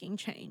and making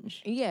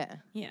change. Yeah.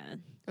 Yeah.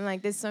 And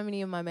like there's so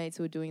many of my mates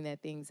who are doing their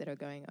things that are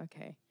going,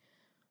 okay,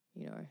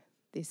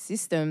 this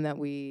system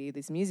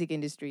this music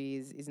industry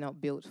is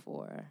not built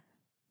for,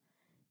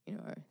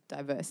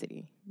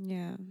 diversity.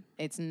 Yeah.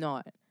 It's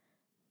not.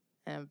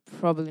 And I'm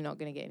probably not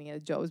going to get any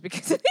other jobs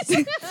because of this.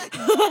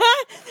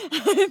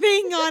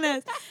 Being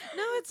honest.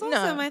 No, it's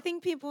awesome. I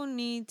think people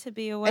need to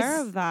be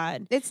aware of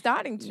that. It's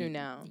starting to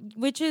now.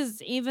 Which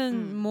is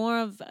even more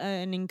of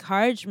an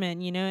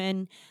encouragement,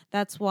 and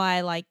that's why,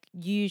 like,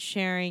 you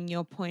sharing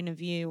your point of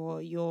view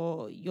or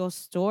your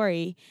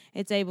story,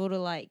 it's able to,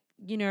 like,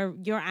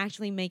 you're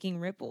actually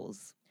making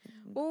ripples.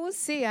 Well, we'll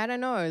see. I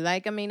don't know.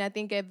 Like, I mean, I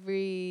think I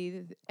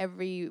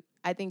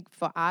think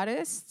for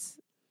artists,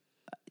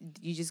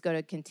 you just got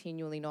to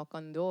continually knock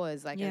on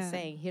doors. Like I was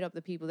saying, hit up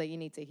the people that you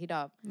need to hit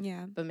up.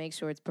 Yeah. But make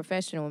sure it's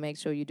professional. Make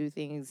sure you do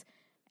things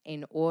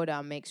in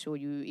order. Make sure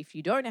if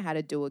you don't know how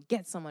to do it,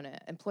 get someone to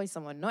employ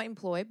someone. Not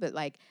employ, but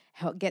like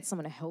get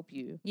someone to help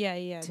you. Yeah,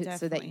 definitely.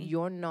 So that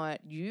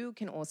you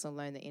can also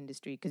learn the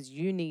industry, because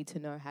you need to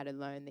know how to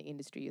learn the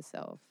industry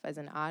yourself. As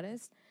an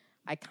artist,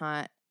 I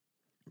can't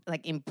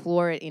like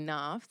implore it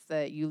enough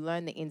that you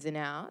learn the ins and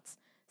outs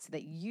so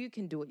that you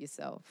can do it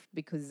yourself.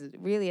 Because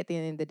really, at the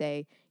end of the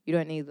day, you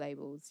don't need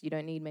labels. You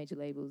don't need major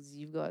labels.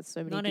 You've got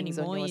so many things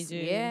on your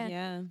side.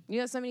 Yeah.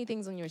 You got so many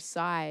things on your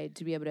side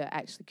to be able to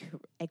actually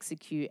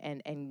execute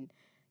and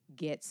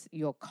get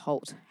your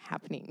cult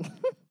happening.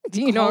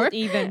 Do you know?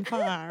 Even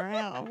far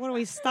out. What are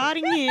we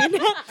starting here?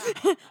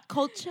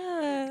 Culture.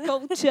 Do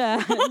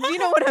you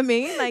know what I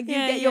mean? Like, you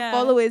get your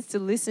followers to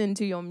listen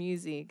to your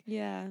music.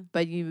 Yeah.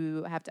 But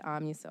you have to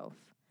arm yourself.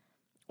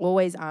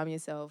 Always arm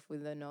yourself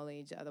with the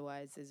knowledge.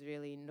 Otherwise, there's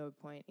really no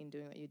point in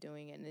doing what you're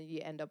doing. And then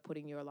you end up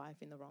putting your life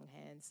in the wrong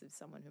hands of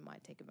someone who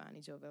might take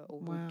advantage of it or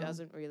who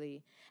doesn't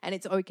really. And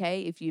it's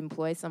okay if you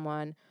employ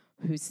someone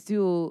who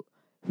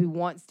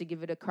wants to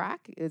give it a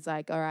crack. It's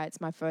like, all right,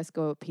 it's my first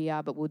go at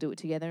PR, but we'll do it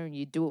together. And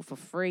you do it for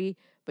free,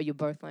 but you're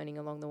both learning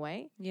along the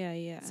way.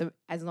 Yeah. So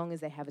as long as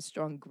they have a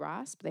strong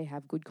grasp, they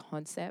have good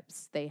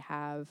concepts, they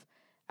have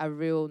a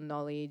real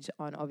knowledge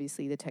on,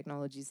 obviously, the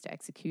technologies to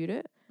execute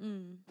it.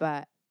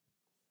 But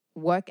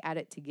work at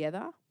it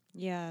together.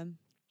 Yeah.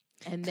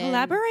 And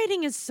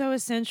collaborating is so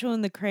essential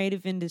in the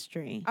creative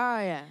industry. Oh,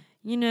 yeah.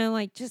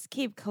 Like, just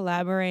keep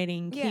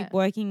collaborating, keep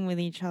working with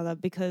each other,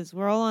 because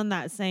we're all on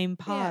that same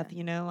path,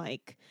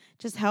 like,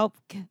 just help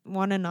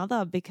one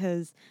another,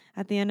 because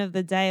at the end of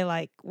the day,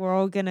 like, we're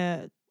all going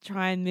to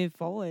try and move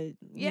forward,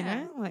 you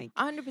know? Like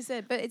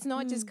 100%. But it's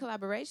not just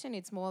collaboration.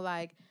 It's more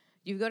like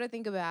you've got to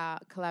think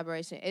about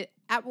collaboration.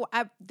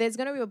 There's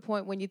going to be a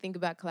point when you think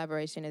about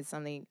collaboration as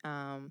something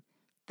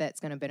that's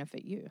going to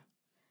benefit you.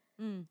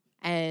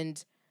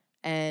 And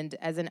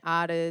as an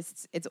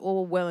artist, it's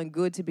all well and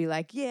good to be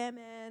like, yeah,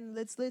 man,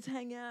 let's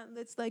hang out,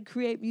 let's like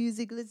create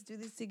music, let's do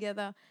this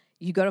together.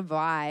 You got to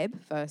vibe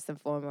first and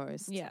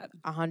foremost. Yeah.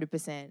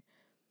 100%.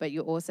 but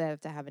you also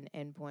have to have an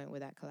endpoint where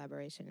that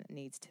collaboration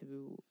needs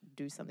to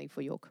do something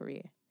for your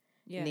career.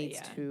 Yeah, Needs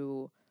yeah.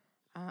 to,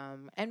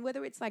 and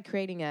whether it's like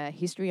creating a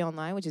history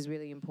online, which is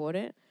really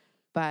important,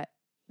 but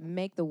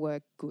make the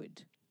work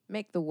good,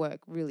 make the work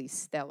really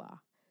stellar,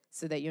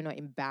 so that you're not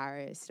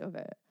embarrassed of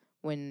it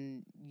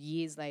when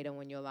years later,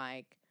 when you're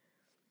like,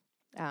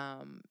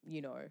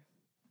 you know,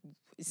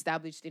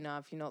 established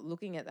enough, you're not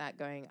looking at that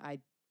going,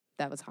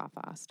 that was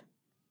half-assed.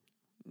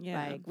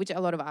 Yeah. Like, which a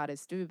lot of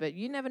artists do, but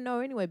you never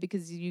know anyway,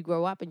 because you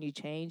grow up and you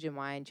change, your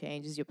mind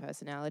changes, your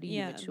personality,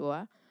 you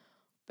mature.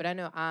 But I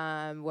know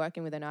I'm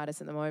working with an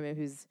artist at the moment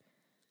who's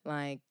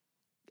like,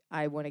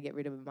 I want to get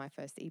rid of my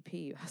first EP.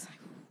 I was like,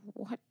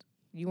 what?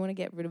 You want to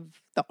get rid of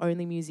the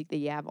only music that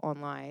you have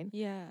online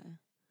Yeah.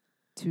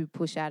 to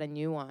push out a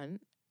new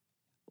one?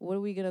 What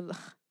are we going to,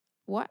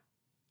 what?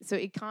 So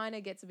it kind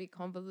of gets a bit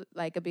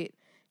like a bit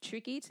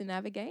tricky to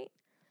navigate,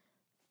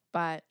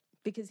 but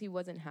because he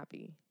wasn't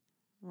happy.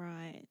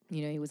 Right.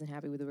 You know, he wasn't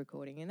happy with the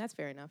recording, and that's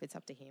fair enough. It's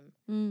up to him.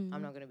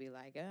 I'm not going to be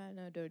like,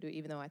 no, don't do it,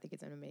 even though I think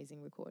it's an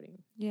amazing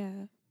recording. Yeah.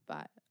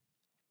 But,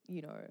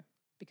 you know,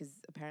 because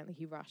apparently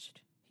he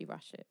rushed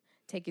it.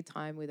 Take your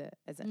time with it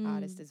as an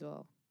artist as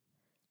well.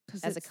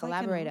 As a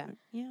collaborator,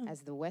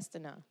 as the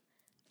Westerner,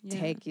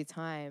 take your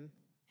time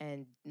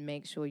and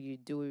make sure you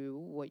do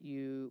what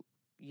your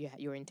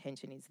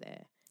intention is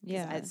there.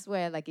 Yeah. I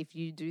swear, like, if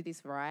you do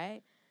this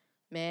right,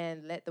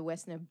 man, let the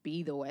Westerner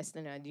be the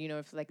Westerner. You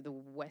know, for like the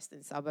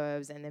Western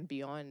suburbs and then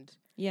beyond.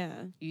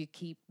 Yeah. You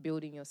keep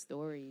building your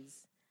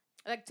stories.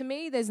 Like, to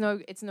me, it's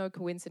no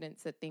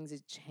coincidence that things are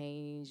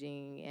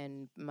changing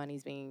and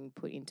money's being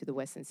put into the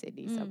Western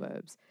Sydney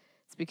suburbs.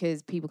 It's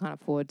because people can't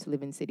afford to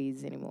live in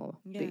cities anymore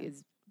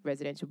because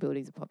residential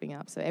buildings are popping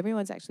up. So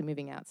everyone's actually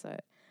moving out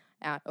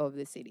of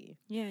the city.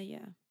 Yeah,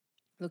 yeah.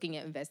 Looking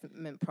at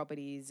investment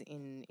properties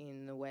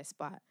in the West.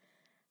 But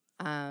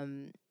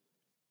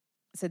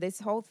so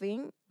this whole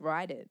thing,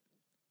 write it.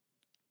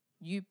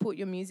 You put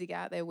your music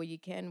out there where you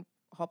can,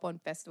 hop on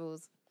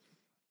festivals,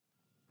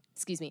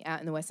 out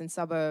in the Western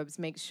suburbs,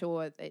 make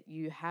sure that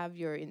you have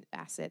your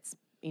assets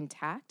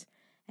intact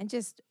and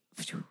just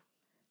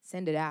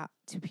send it out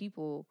to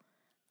people,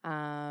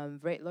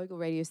 local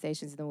radio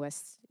stations in the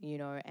West, you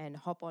know, and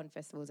hop on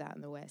festivals out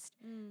in the West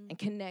and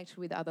connect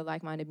with other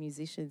like-minded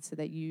musicians so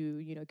that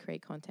you know,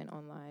 create content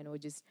online or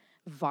just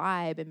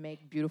vibe and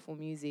make beautiful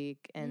music.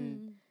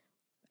 And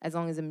as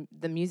long as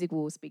the music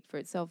will speak for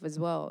itself as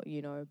well,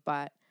 you know,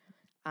 but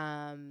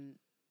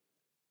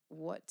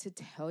what to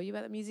tell you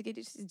about the music,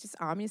 just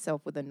arm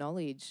yourself with the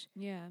knowledge.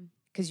 Yeah.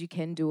 Because you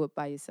can do it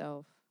by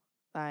yourself.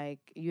 Like,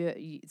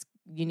 you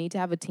need to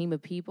have a team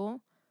of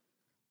people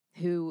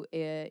who,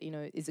 you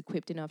know, is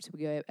equipped enough to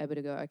be able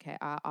to go, okay,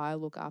 I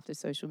look after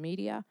social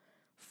media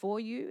for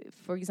you,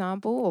 for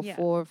example,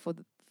 or for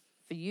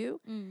you,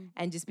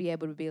 and just be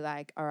able to be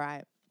like, all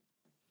right,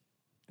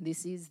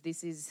 this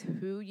is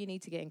who you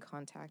need to get in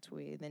contact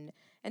with, and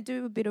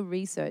do a bit of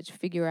research,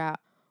 figure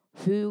out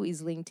who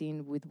is linked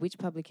in with which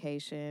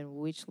publication,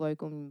 which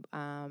local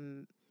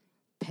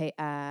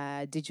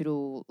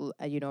digital,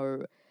 you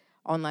know,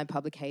 online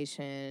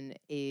publication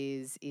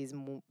is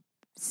more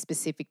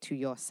specific to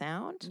your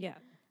sound. Yeah.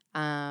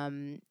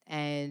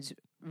 And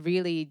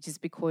really,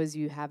 just because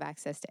you have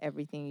access to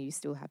everything, you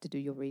still have to do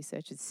your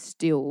research and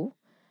still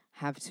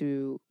have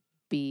to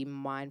be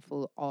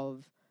mindful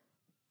of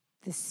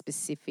the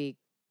specific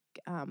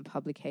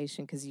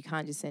publication, because you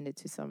can't just send it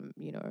to some,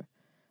 you know,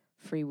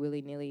 free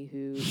willy-nilly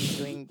who is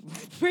doing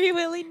free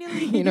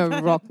willy-nilly, you know,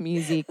 rock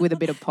music with a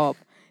bit of pop.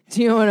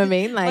 Do you know what I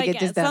mean? Like it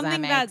just doesn't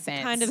something make that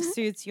sense. kind of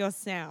suits your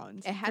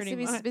sound. It has to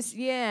be not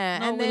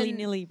and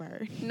willy-nilly, bro.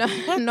 No,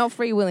 not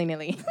free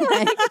willy-nilly.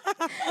 Like,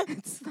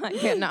 it's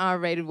like an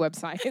R-rated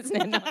website, isn't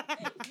it? No.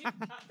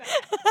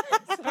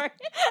 Sorry.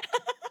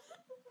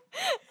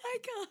 I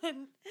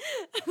can't.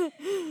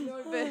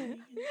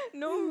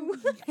 No.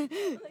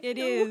 It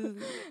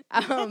is.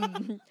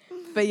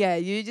 But yeah,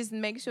 you just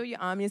make sure you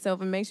arm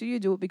yourself and make sure you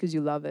do it because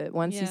you love it.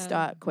 Once you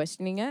start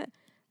questioning it,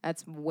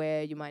 that's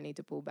where you might need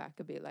to pull back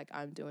a bit, like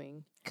I'm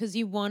doing. Because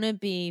you want to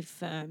be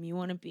firm. You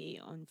want to be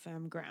on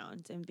firm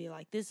ground and be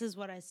like, this is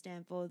what I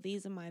stand for.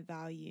 These are my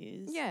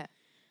values. Yeah.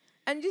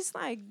 And just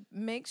like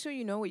make sure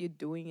you know what you're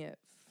doing it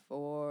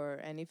for.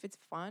 And if it's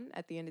fun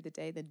at the end of the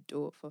day, then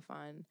do it for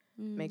fun.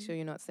 Make sure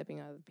you're not stepping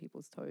on other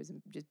people's toes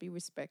and just be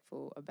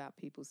respectful about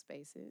people's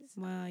spaces.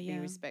 Wow, yeah. Be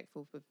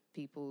respectful for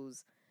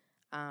people's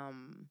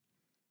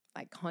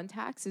like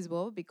contacts as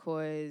well,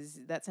 because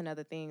that's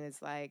another thing.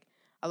 It's like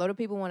a lot of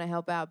people want to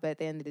help out, but at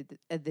the end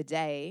of the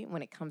day,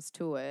 when it comes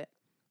to it,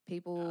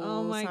 people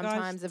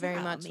sometimes are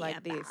very much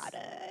like this.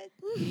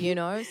 You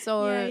know?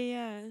 So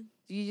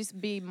you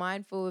just be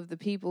mindful of the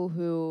people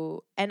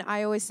who, and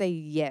I always say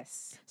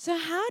yes. So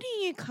how do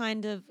you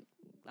kind of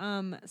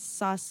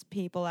suss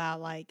people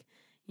out, like,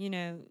 you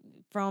know,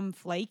 from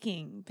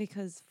flaking?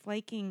 Because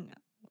flaking,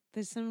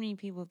 there's so many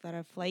people that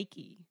are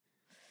flaky.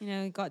 you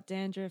know, got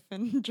dandruff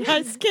and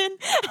dry skin.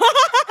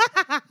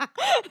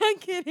 I'm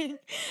kidding.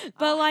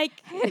 But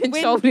like Head and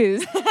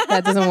shoulders.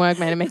 That doesn't work,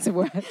 man. It makes it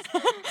worse.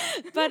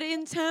 But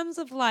in terms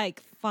of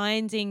like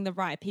finding the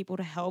right people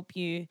to help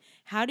you,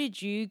 how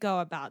did you go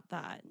about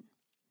that?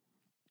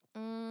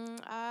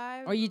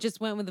 Or you just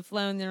went with the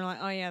flow and they're like,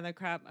 oh yeah, they're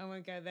crap, I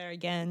won't go there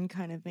again,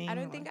 kind of thing. I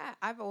don't think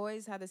I've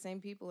always had the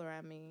same people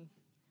around me.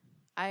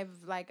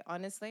 I've like,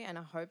 honestly, and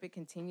I hope it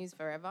continues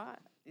forever,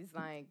 is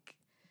like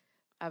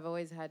I've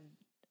always had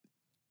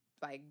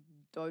like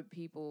dope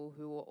people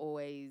who were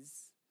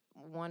always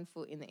one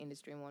foot in the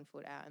industry and one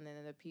foot out. And then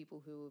there are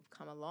people who have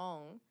come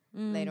along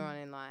later on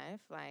in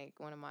life. Like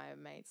one of my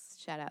mates,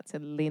 shout out to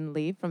Lynn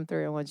Lee from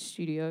 301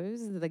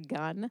 Studios, the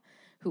gun,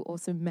 who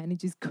also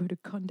manages Code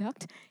of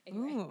Conduct.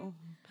 Anyway,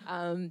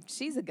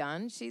 she's a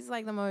gun. She's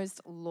like the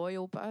most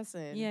loyal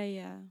person. Yeah,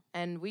 yeah.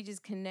 And we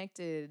just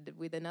connected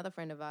with another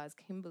friend of ours,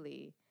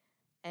 Kimberly.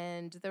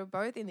 And they're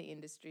both in the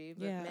industry.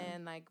 But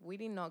man, like we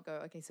did not go,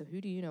 okay, so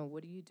who do you know?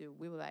 What do you do?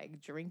 We were like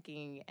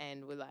drinking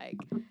and we're like...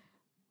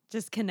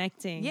 Just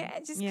connecting. Yeah,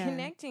 just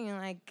connecting. And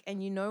like,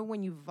 and you know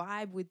when you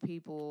vibe with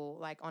people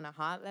like on a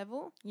heart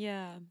level?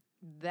 Yeah.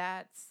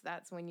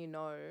 That's when you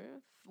know.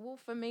 Well,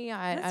 for me,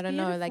 I don't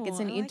know. Like it's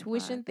an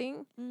intuition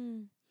thing.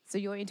 So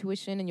your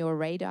intuition and your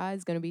radar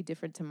is going to be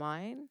different to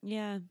mine.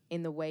 Yeah.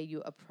 In the way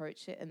you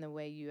approach it and the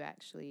way you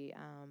actually...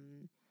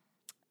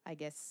 I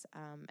guess,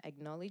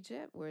 acknowledge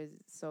it. Whereas,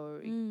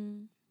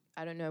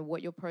 I don't know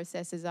what your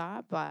processes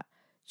are, but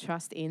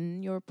trust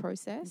in your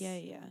process. Yeah,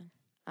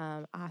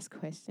 yeah. Ask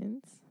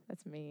questions.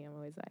 That's me. I'm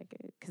always like,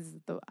 because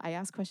I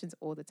ask questions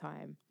all the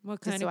time.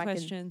 What kind of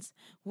questions?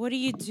 What do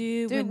you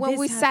do? Dude, when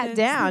we sat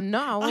down,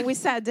 when we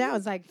sat down,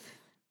 it's like,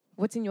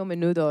 what's in your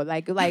menudo?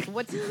 Like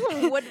what's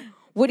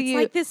what do you?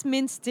 It's like this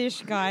mince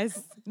dish,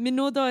 guys.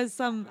 Menudo is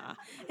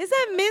is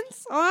that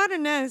mince? Oh, I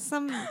don't know.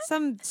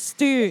 Some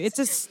stew. It's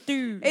a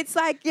stew. It's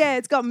like,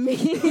 it's got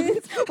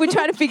meat. We're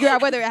trying to figure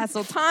out whether it has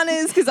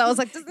sultanas, because I was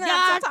like, doesn't it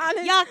have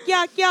sultanas?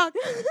 Yuck.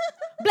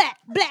 Blah.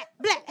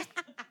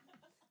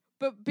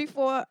 But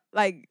before,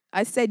 like,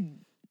 I said,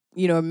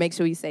 make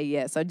sure you say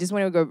yes. I just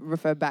want to go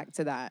refer back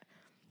to that.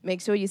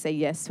 Make sure you say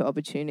yes to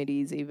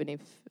opportunities, even if,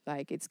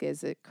 like, it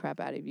scares the crap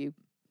out of you.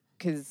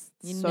 Because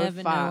you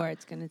never know where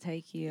it's going to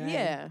take you.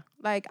 Yeah.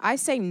 Like, I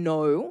say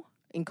no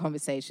in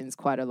conversations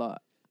quite a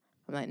lot.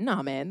 I'm like,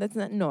 nah, man, that's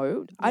not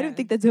no. Yeah. I don't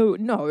think that's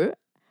no.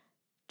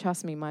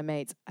 Trust me, my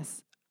mates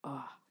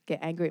get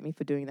angry at me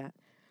for doing that.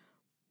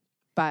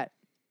 But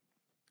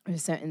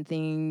there's certain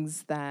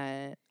things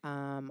that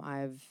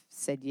I've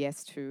said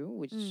yes to,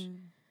 which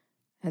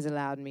has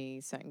allowed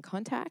me certain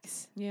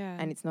contacts. Yeah.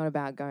 And it's not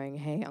about going,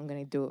 hey, I'm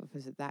going to do it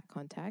because of that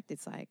contact.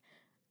 It's like,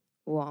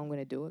 well, I'm going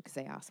to do it because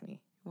they asked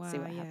me. Wow, see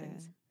what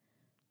happens.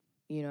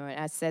 And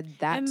I said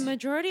that. And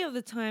majority of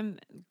the time,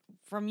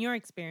 from your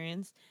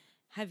experience,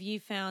 have you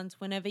found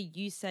whenever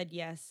you said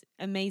yes,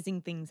 amazing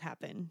things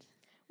happened?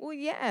 Well,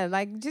 yeah,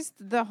 like just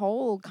the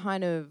whole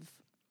kind of,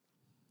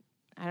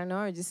 I don't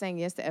know, just saying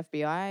yes to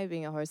FBI,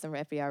 being a host on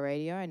FBI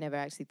radio. I never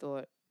actually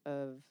thought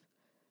of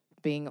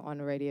being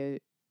on a radio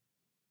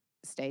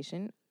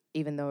station,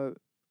 even though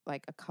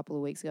like a couple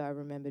of weeks ago I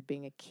remembered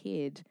being a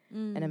kid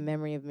and a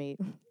memory of me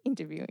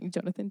interviewing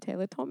Jonathan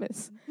Taylor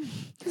Thomas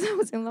because I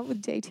was in love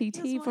with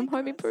JTT from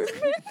Home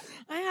Improvement.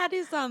 I had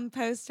his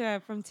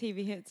poster from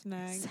TV Hits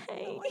mag.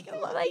 Same.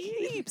 Like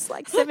heaps,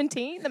 like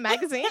 17, the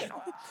magazine.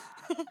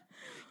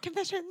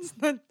 Confessions.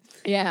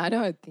 Yeah, I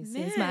know. This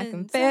is my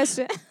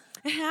confession.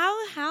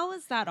 How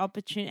was that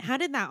opportunity? How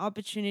did that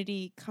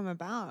opportunity come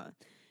about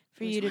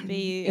for you to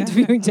be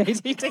interviewing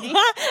JTT?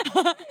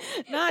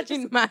 Not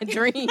just in my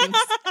dreams.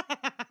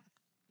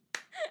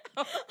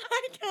 Oh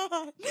my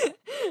God.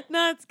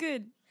 No, it's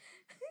good.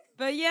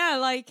 But yeah,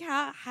 like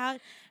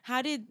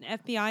how did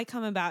FBI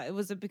come about?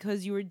 Was it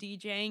because you were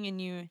DJing and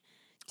do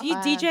you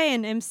DJ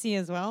and MC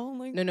as well?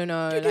 Like, no.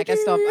 Like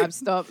I've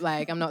stopped.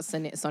 Like I'm not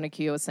Sonic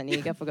Q or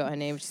Sonique. I forgot her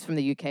name. She's from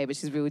the UK, but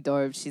she's really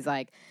dope. She's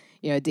like,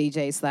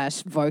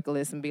 DJ /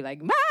 vocalist and be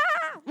like, Ma!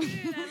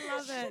 Dude,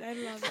 I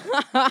love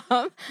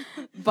it.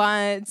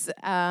 But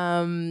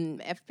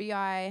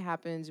FBI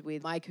happens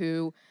with Mike,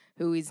 who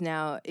is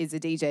now a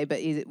DJ, but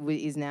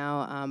is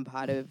now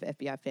part of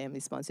FBI family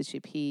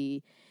sponsorship.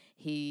 He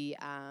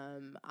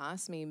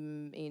asked me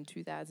in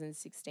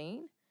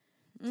 2016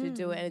 to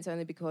do it, and it's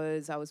only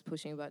because I was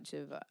pushing a bunch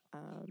of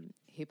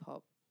hip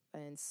hop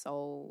and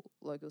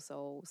local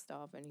soul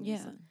stuff,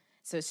 and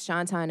so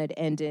Shantan had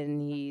ended,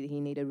 and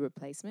he needed a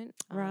replacement,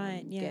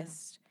 right?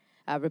 Guest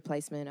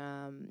replacement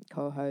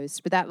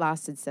co-host, but that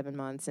lasted 7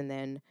 months, and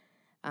then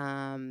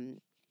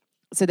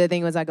so the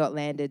thing was I got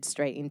landed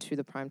straight into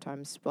the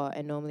primetime spot,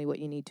 and normally what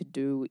you need to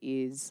do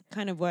is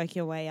kind of work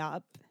your way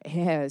up.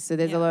 Yeah, so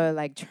there's a lot of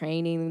like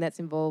training that's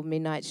involved,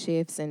 midnight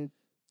shifts, and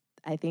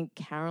I think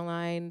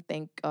Caroline,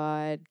 thank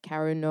God,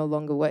 Karen no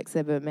longer works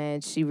there, but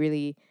man, she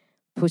really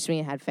pushed me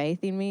and had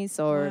faith in me.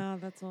 So wow,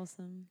 that's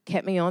awesome.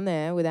 Kept me on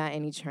there without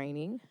any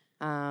training.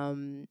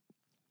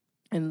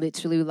 And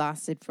literally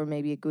lasted for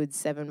maybe a good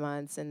 7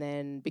 months. And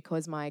then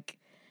because Mike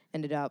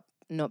ended up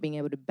not being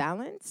able to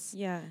balance.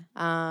 Yeah.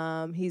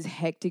 His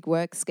hectic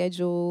work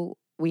schedule,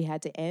 we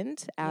had to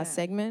end our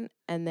segment.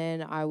 And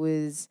then I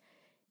was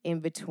in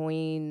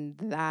between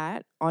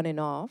that, on and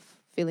off,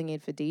 filling in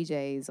for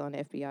DJs on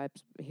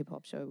FBI's hip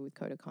hop show with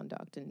Code of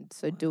Conduct. And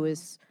so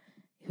Duis,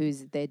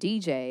 who's their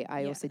DJ,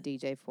 I also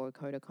DJ for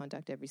Code of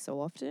Conduct every so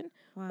often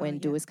when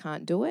Duis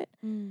can't do it.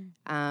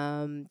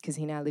 Because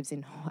he now lives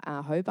in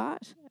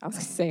Hobart. I was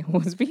going to say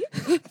Hornsby.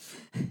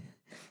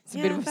 It's a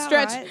bit of a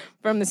stretch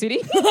from the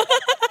city.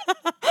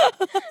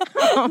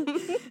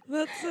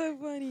 That's so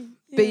funny.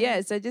 But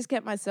yeah, so I just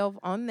kept myself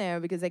on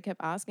there because they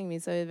kept asking me.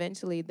 So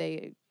eventually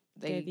there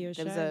was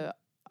a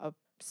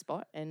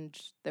spot, and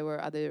there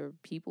were other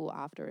people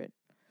after it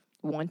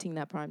wanting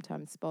that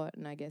primetime spot,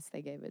 and I guess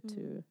they gave it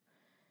to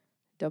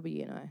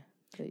W and I.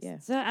 But yeah.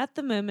 So at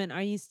the moment,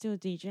 are you still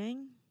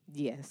DJing?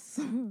 Yes.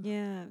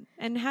 Yeah.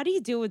 And how do you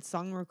deal with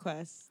song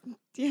requests?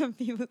 Do you have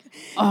people?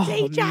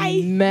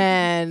 DJ,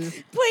 man,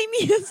 play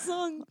me a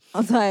song. I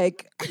was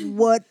like,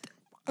 what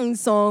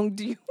song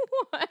do you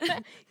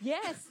want?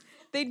 Yes.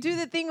 They do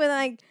the thing where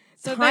like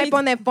type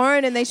on their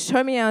phone and they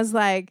show me. I was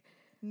like,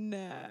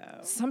 no.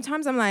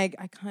 Sometimes I'm like,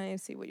 I can't even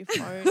see what your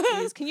phone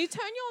is. Can you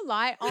turn your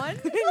light on?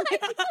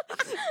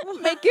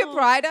 Make it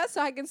brighter so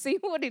I can see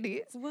what it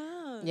is.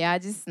 Wow. Yeah,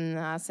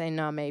 I say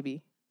no,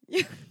 maybe.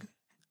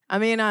 I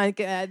mean,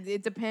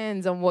 it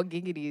depends on what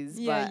gig it is.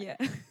 Yeah,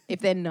 but if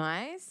they're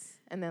nice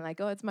and they're like,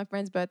 oh, it's my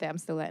friend's birthday, I'm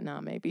still like,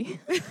 nah, maybe.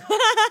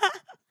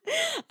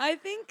 I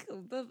think,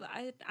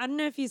 I don't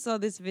know if you saw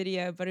this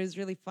video, but it was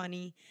really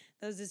funny.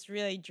 There was this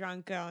really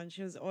drunk girl and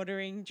she was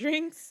ordering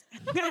drinks.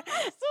 I saw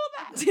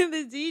that. To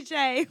the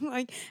DJ.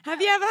 Like,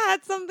 have you ever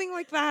had something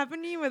like that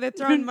happen to you where they're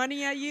throwing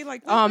money at you?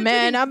 Like, oh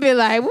man, I'll be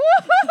like, woohoo!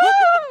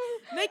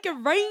 Make it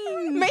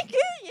rain. Make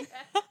it.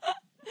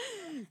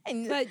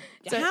 Yeah.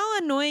 But how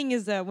annoying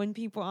is that when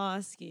people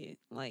ask you,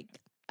 like,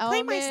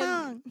 play my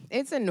song?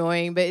 It's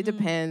annoying, but it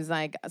depends.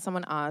 Like,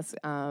 someone asked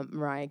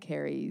Mariah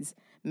Carey's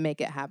Make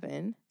It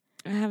Happen.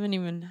 I haven't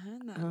even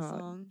heard that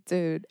song.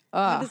 Dude.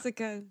 How does it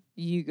go?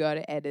 You got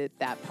to edit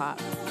that part.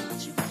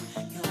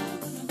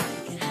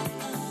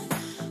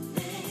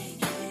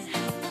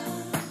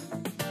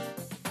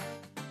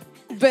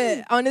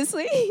 But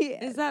honestly...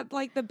 Is that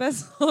like the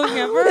best song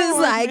ever? It's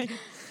like...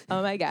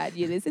 Oh my God,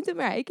 you listen to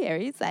Mariah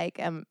Carey's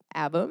like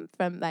album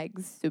from like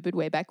stupid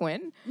way back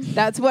when.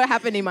 That's what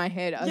happened in my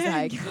head. I was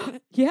like,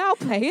 yeah, I'll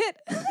play it.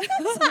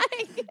 It's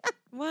like,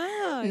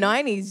 wow.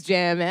 90s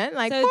jam, man.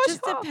 Like, so it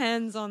just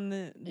depends on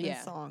the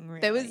song,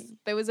 really.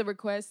 There was a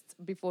request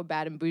before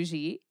Bad and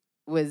Bougie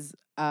was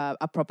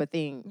a proper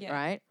thing,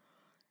 right?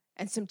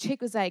 And some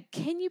chick was like,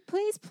 can you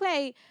please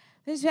play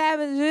this?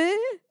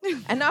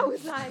 And I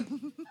was like...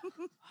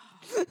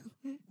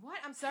 What?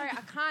 I'm sorry,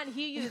 I can't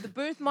hear you. The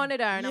booth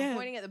monitor, and I'm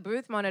pointing at the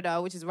booth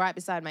monitor, which is right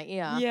beside my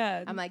ear.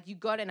 Yeah. I'm like, you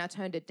got it, and I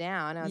turned it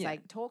down. I was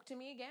like, talk to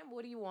me again.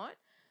 What do you want?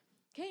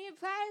 Can you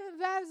play the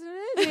Babs?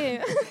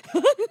 And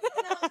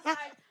I was like,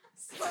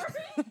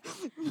 sorry.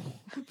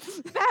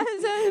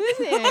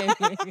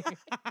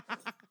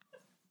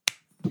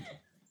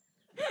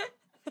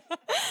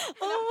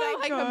 Oh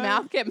my God. Like the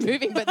mouth kept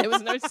moving, but there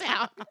was no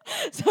sound.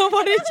 So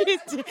what did you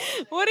do?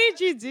 What did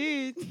you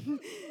do?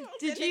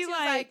 Did you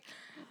like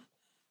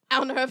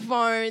on her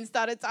phone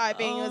started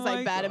typing? It was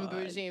like Bad and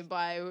Bougie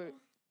by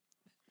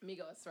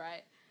Migos,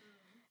 right?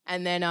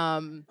 And then I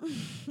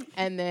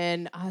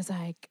was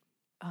like,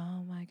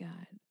 oh my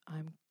God,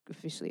 I'm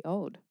officially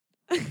old.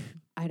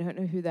 I don't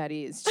know who that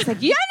is. She's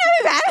like, you don't know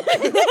who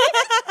that is?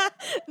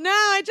 No,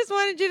 I just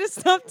wanted you to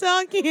stop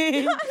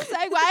talking. I was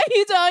like, why are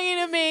you talking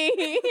to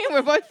me?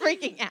 We're both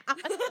freaking out.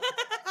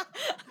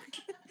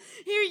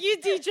 Here, you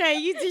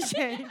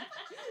DJ.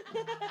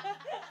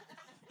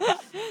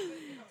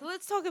 So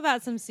let's talk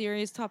about some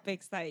serious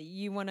topics that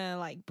you want to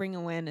like bring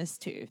awareness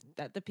to,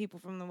 that the people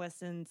from the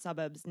western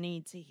suburbs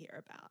need to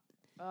hear about.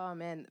 Oh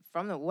man,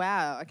 from the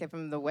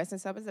western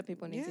suburbs that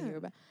people need to hear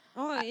about.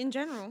 Oh, in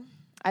general.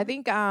 I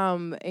think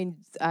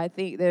I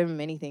think there are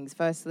many things.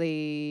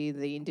 Firstly,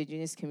 the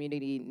Indigenous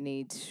community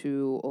needs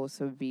to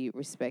also be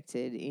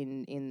respected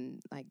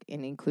and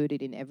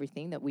included in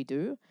everything that we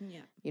do. Yeah.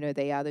 You know,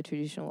 they are the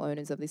traditional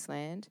owners of this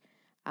land,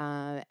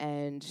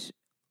 and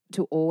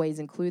to always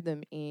include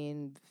them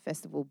in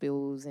festival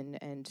bills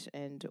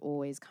and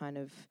always kind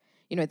of,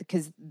 you know,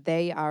 because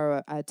they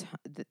are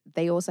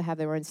they also have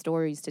their own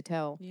stories to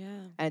tell. Yeah.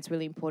 And it's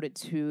really important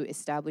to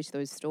establish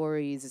those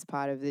stories as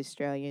part of the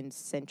Australian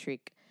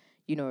centric,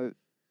 you know,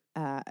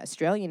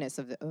 Australianness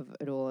of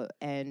it all,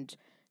 and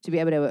to be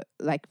able to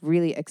like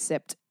really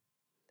accept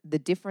the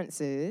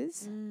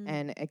differences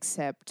and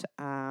accept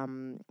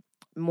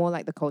more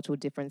like the cultural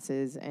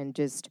differences, and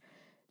just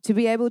to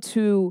be able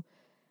to,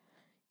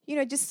 you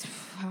know, just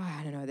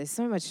I don't know. There's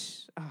so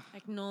much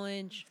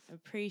acknowledge,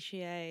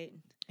 appreciate.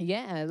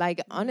 Yeah,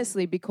 like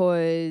honestly,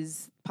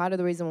 because part of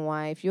the reason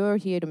why, if you're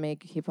here to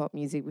make hip-hop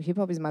music,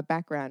 hip-hop is my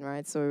background,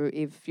 right? So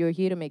if you're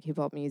here to make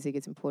hip-hop music,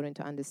 it's important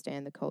to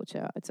understand the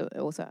culture. It's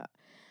also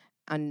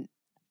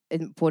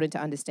important to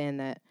understand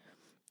that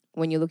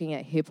when you're looking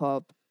at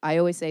hip-hop, I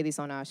always say this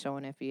on our show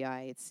on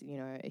FBI. It's,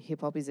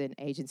 hip hop is an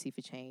agency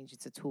for change.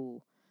 It's a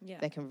tool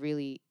that can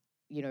really,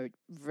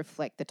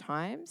 reflect the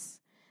times.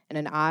 And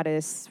an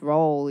artist's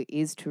role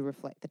is to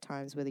reflect the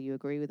times, whether you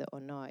agree with it or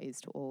not, is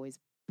to always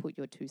put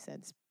your 2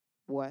 cents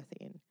worth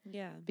in.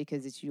 Yeah.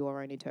 Because it's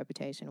your own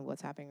interpretation of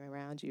what's happening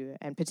around you.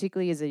 And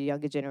particularly as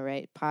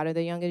a part of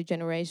the younger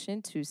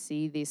generation, to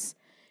see this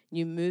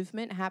new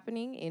movement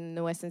happening in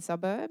the Western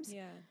suburbs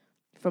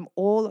from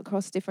all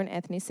across different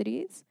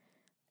ethnicities,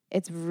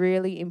 it's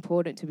really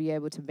important to be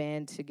able to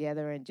band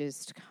together and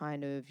just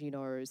kind of,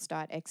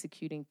 start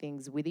executing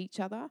things with each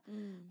other,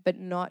 but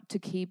not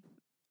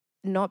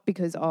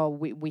because,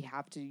 we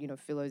have to,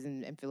 Philos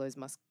and Philos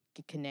must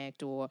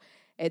connect, or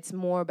it's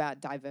more about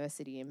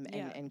diversity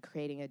and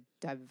creating a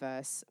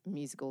diverse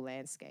musical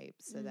landscape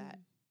so that,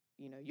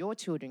 your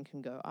children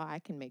can go, I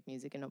can make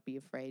music and not be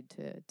afraid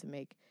to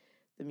make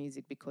the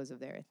music because of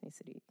their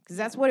ethnicity. Because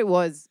that's what it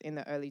was in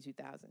the early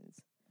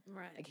 2000s.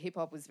 Right. Like hip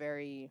hop was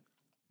very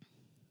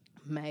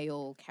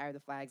male, carry the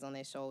flags on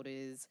their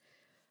shoulders,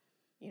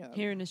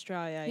 Here in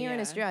Australia, in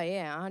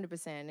Australia,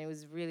 100%. It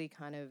was really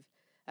kind of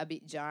a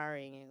bit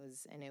jarring.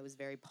 It was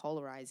very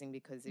polarizing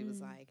because it was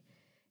like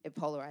it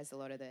polarized a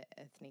lot of the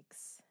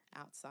ethnics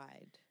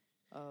outside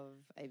of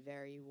a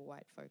very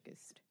white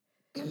focused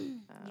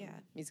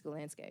musical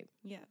landscape.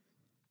 Yeah.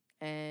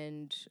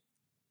 And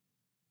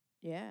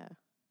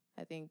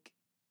I think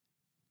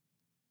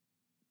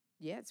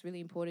it's really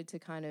important to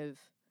kind of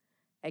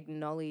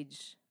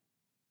acknowledge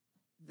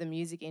the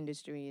music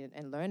industry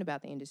and learn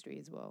about the industry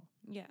as well.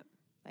 Yeah.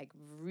 Like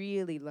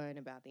really learn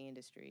about the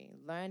industry,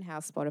 learn how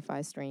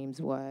Spotify streams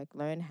work,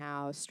 learn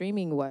how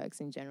streaming works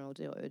in general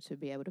to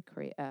be able to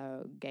create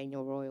gain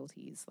your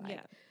royalties. Like,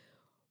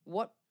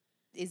 what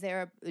is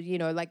there?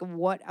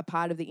 What a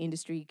part of the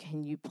industry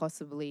can you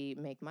possibly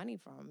make money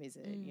from? Is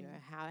it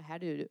how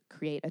to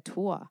create a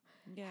tour,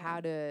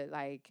 how to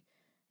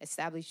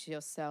establish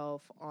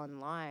yourself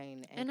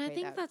online, and I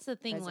think that's the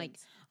thing. presence. Like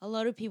a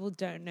lot of people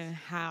don't know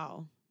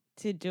how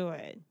to do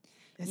it.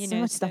 There's so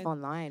much stuff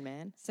online,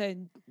 man. So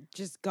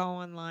just go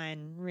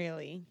online,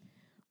 really.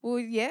 Well,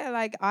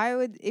 yeah, I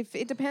would, if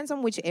it depends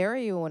on which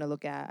area you want to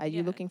look at. Are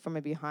you looking from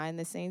a behind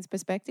the scenes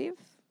perspective?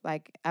 Are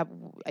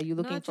you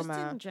looking from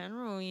in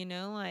general,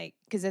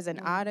 because there's an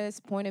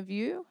artist point of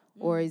view,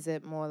 or is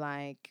it more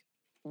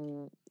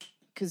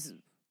because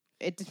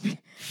it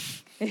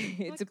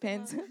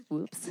depends.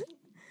 Whoops.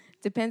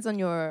 Depends on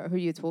who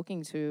you're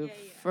talking to. Yeah.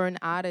 For an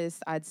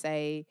artist, I'd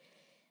say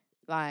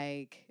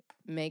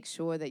make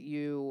sure that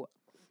you,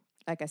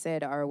 like I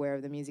said, are aware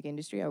of the music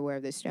industry, are aware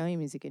of the Australian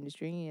music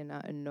industry,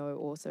 and know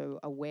also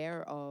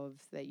aware of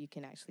that you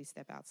can actually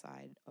step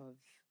outside of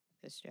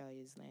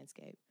Australia's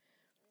landscape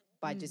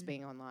by just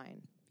being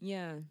online.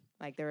 Yeah.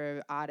 There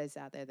are artists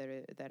out there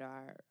that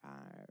are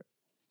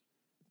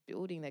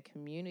building their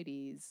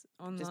communities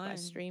online just by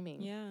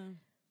streaming. Yeah.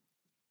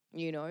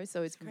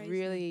 So it's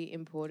really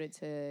important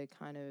to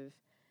kind of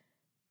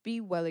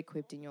be well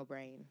equipped in your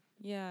brain.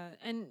 Yeah,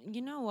 and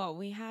you know what?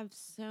 We have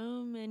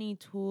so many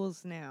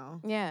tools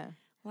now. Yeah.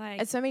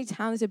 And so many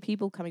talented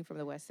people coming from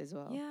the West as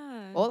well.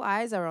 Yeah. All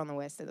eyes are on the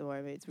West at the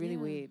moment. It's really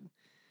weird.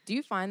 Do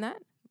you find that?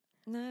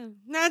 No.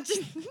 Not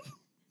just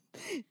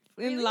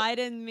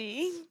enlighten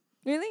me.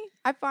 Really?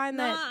 I find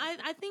that.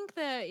 I think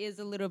there is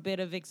a little bit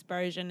of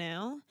exposure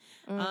now.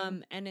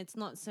 And it's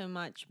not so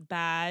much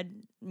bad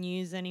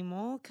news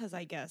anymore, because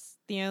I guess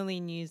the only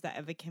news that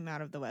ever came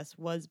out of the West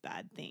was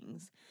bad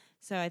things.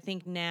 So I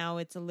think now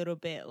it's a little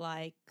bit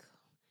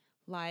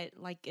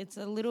it's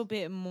a little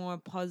bit more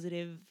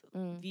positive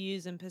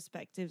views and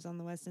perspectives on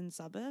the Western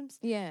suburbs.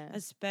 Yeah.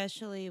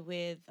 Especially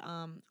with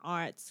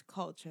arts,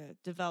 culture,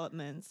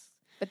 developments.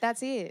 But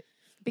that's it.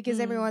 Because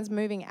everyone's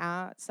moving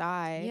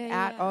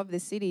outside, of the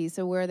city.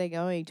 So where are they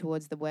going?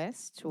 Towards the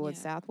west,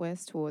 towards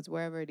southwest, towards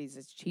wherever it is.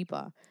 It's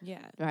cheaper.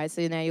 Yeah. Right?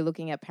 So now you're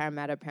looking at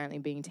Parramatta apparently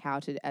being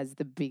touted as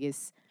the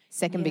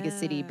second biggest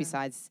city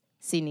besides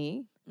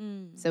Sydney.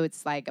 So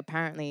it's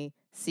apparently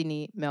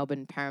Sydney,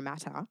 Melbourne,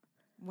 Parramatta.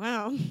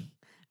 Wow.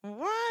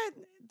 What?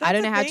 I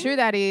don't know how true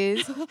that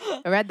is.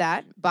 I read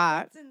that,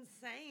 but that's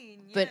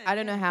insane. But I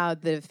don't know how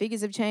the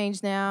figures have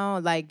changed now.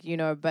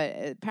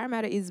 But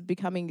Parramatta is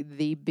becoming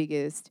the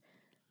biggest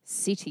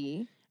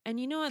city, and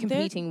you know what?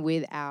 Competing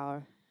with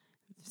our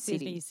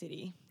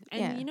city.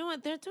 And you know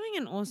what? They're doing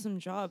an awesome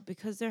job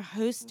because they're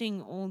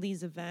hosting all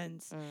these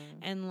events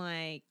and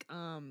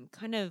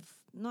kind of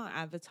not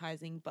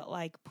advertising, but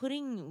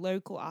putting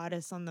local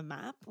artists on the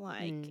map.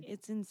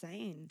 It's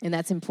insane. And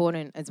that's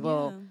important as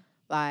well.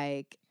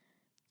 Man,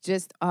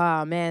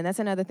 that's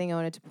another thing I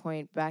wanted to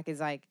point back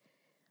is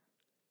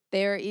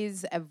there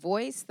is a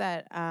voice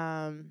that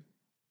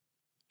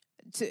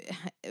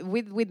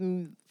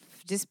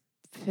just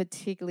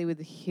particularly with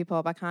hip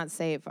hop, I can't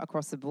say it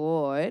across the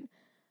board,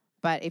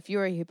 but if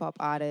you're a hip hop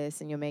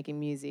artist and you're making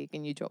music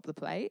and you drop the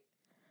plate,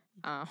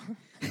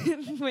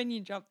 when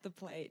you drop the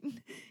plate,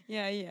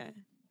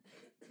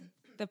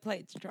 the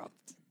plate's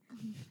dropped.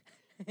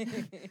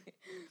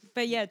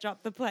 But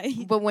drop the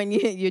plate. But when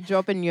you're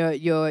dropping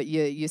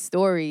your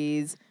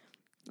stories,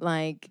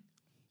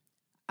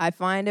 I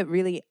find it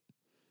really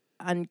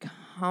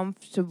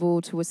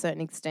uncomfortable to a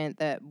certain extent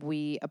that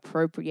we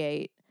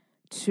appropriate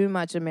too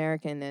much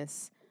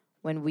Americanness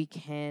when we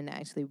can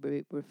actually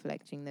be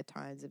reflecting the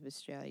times of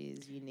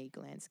Australia's unique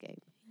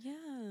landscape. Yeah.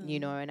 You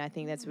know, and I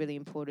think that's really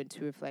important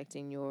to reflect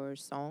in your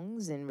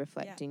songs and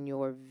reflect in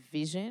your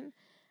vision.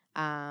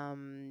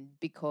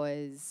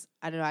 Because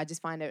I don't know, I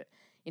just find it,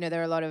 you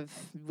know,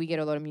 we get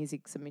a lot of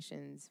music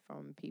submissions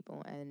from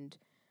people, and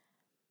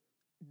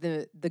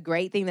the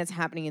great thing that's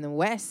happening in the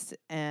West,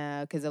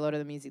 because a lot of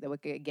the music that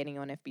we're getting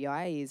on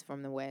FBI is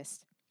from the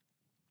West,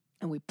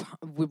 and we're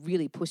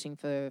really pushing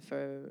for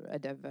a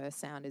diverse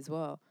sound as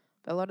well.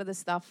 But a lot of the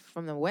stuff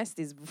from the West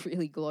is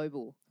really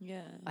global.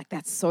 Yeah. Like,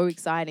 that's so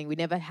exciting. We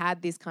never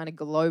had this kind of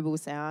global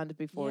sound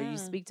before. Yeah. You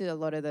speak to a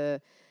lot of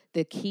the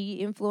key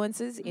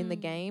influences in the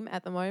game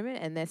at the moment,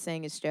 and they're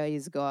saying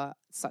Australia's got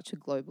such a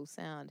global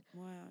sound.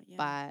 Wow. Yeah.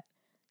 But,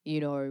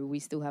 you know, we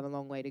still have a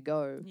long way to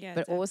go. Yeah,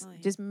 but also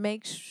definitely. just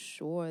make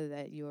sure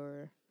that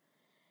you're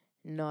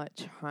not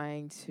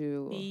trying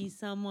to be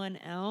someone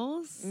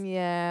else.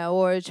 Yeah,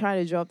 or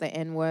trying to drop the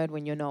N word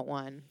when you're not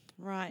one.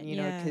 Right. You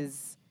know,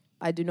 because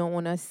I do not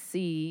want to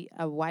see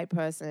a white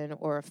person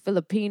or a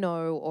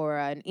Filipino or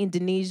an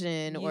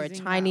Indonesian or a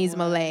Using that Chinese word.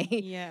 Malay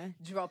Yeah.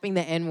 dropping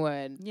the N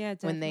word Yeah,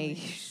 when they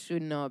definitely.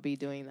 should not be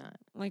doing that.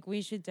 Like,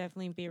 we should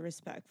definitely be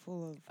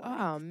respectful of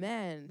Oh,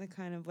 man. the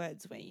kind of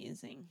words we're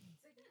using.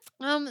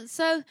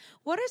 So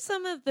what are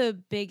some of the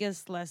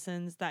biggest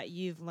lessons that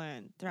you've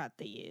learned throughout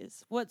the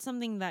years? What's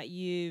something that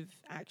you've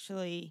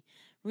actually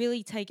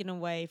really taken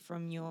away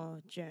from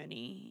your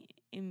journey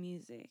in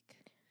music?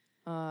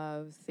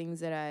 Things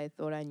that I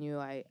thought I knew,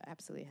 I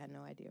absolutely had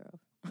no idea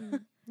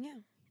of. Yeah.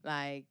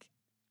 Like,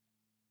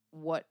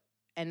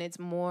 and it's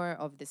more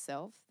of the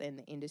self than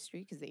the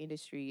industry, because the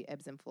industry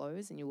ebbs and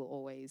flows, and you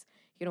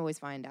can always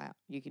find out.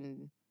 You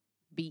can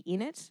be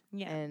in it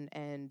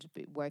and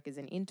work as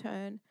an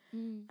intern,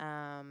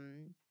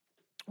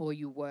 or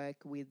you work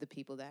with the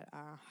people that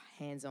are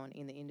hands-on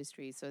in the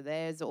industry. So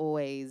there's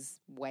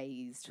always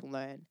ways to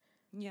learn.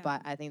 Yeah.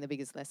 But I think the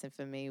biggest lesson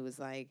for me was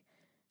like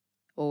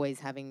always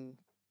having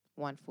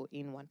one foot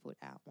in, one foot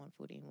out, one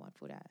foot in, one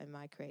foot out. Am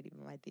I creative?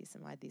 Am I this?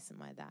 Am I this?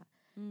 Am I that?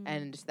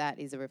 And that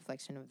is a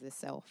reflection of the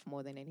self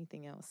more than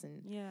anything else.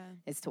 And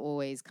it's to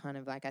always kind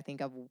of like, I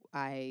think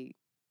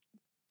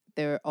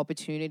there are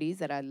opportunities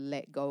that I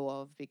let go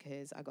of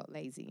because I got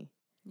lazy.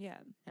 Yeah.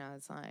 And I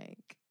was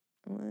like,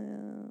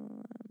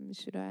 well,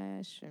 should I?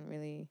 I shouldn't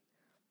really.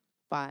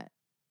 But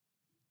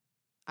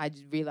I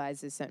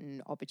realized there's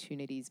certain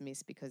opportunities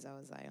missed because I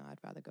was like, oh, I'd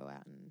rather go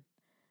out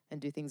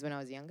and do things when I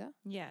was younger.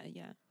 Yeah,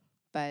 yeah.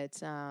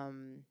 But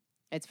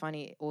it's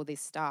funny, all this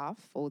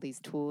stuff, all these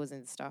tours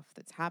and stuff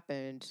that's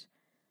happened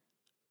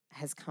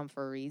has come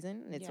for a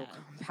reason. It's all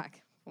come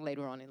back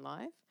later on in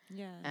life.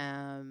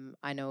 Yeah.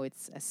 I know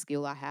it's a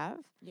skill I have.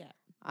 Yeah.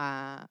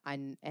 I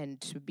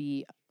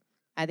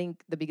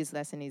think the biggest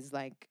lesson is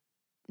like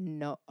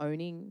not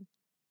owning,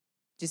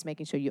 just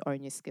making sure you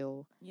own your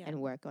skill and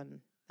work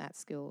on that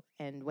skill.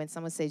 And when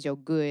someone says you're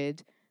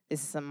good,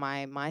 this is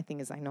my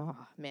thing is like, no,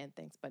 man,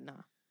 thanks, but nah.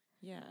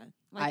 Yeah.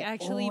 Like, I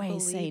actually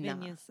believe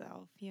in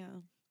yourself. Yeah.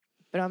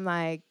 But I'm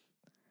like,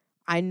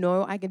 I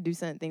know I can do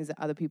certain things that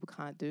other people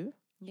can't do.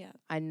 Yeah.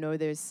 I know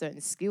there's certain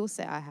skill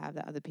set I have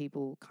that other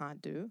people can't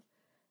do.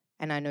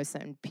 And I know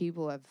certain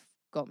people have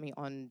got me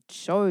on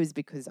shows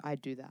because I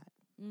do that.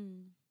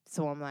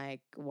 So I'm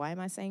like, why am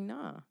I saying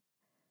nah?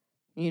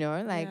 You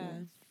know, like,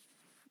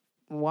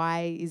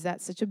 why is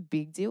that such a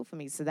big deal for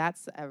me? So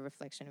that's a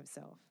reflection of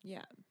self.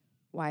 Yeah.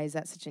 Why is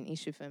that such an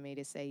issue for me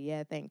to say,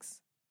 yeah, thanks?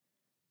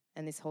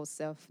 And this whole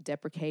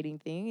self-deprecating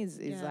thing is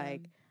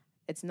like,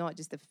 it's not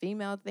just a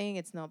female thing.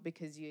 It's not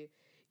because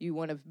you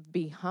want to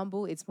be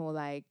humble. It's more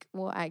like,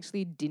 well, I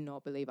actually did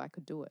not believe I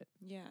could do it.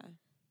 Yeah.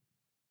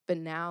 But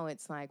now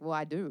it's like, well,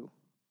 I do.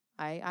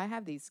 I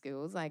have these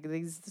skills. Like,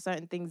 these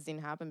certain things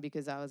didn't happen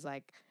because I was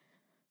like,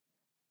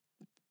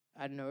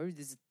 I don't know,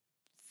 this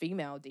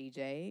female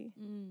DJ.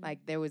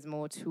 Like, there was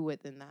more to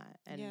it than that.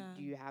 And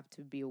you have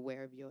to be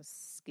aware of your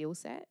skill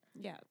set.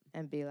 Yeah.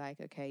 And be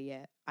like, okay,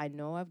 yeah, I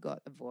know I've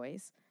got the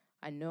voice.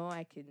 I know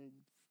I can,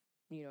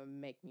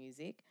 make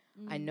music.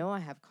 I know I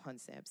have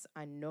concepts.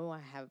 I know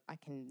I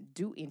can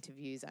do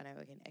interviews. I know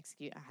I can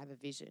execute. I have a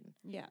vision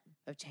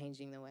of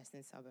changing the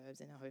Western suburbs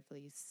and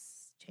hopefully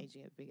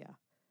changing it bigger.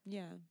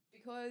 Yeah.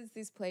 Because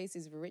this place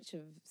is rich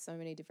of so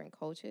many different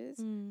cultures,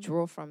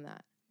 draw from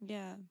that.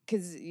 Yeah.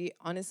 Because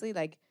honestly,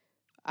 like,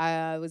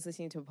 I was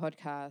listening to a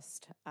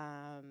podcast.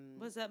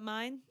 Was that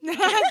mine?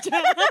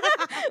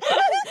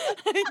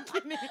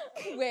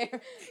 Where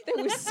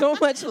there was so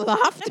much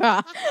laughter.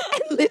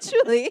 And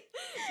literally.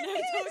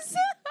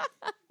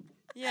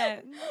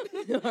 Yeah.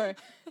 No,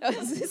 I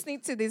was listening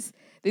to this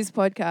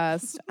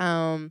podcast,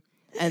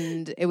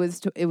 and it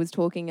was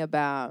talking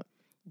about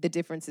the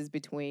differences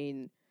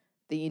between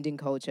the Indian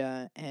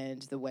culture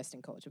and the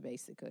Western culture,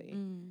 basically.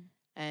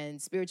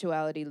 And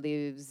spirituality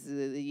lives,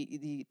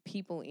 the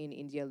people in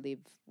India live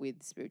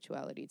with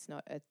spirituality. It's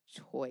not a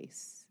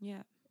choice.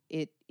 Yeah.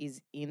 It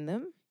is in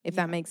them, if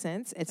that makes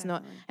sense. It's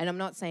not, and I'm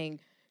not saying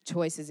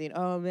choices in,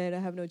 oh man, I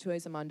have no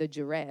choice, I'm under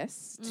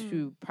duress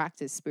to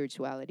practice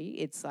spirituality.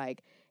 It's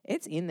like,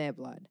 it's in their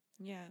blood.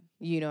 Yeah.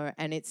 You know,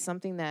 and it's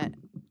something that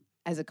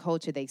as a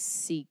culture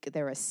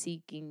they're a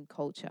seeking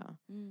culture.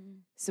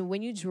 So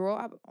when you draw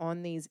up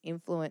on these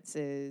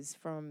influences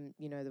from,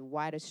 you know, the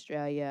white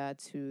Australia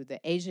to the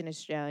Asian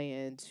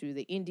Australian to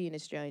the Indian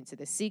Australian to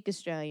the Sikh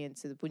Australian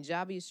to the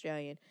Punjabi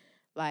Australian,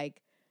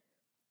 like,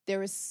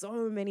 there are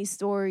so many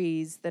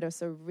stories that are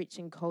so rich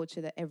in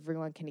culture that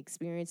everyone can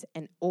experience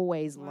and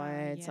always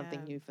learn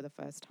something new for the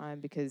first time,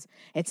 because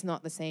it's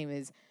not the same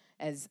as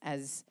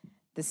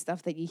the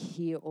stuff that you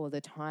hear all the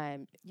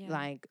time.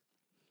 Like,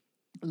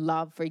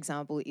 love, for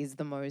example, is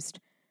the most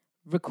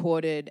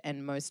recorded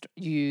and most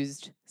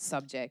used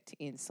subject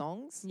in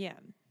songs. Yeah.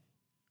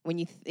 When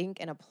you think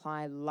and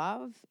apply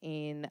love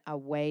in a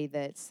way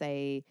that,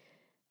 say,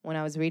 when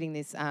I was reading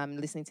this,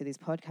 listening to this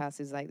podcast,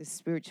 is like the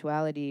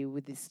spirituality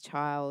with this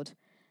child,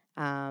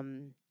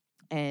 and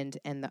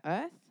the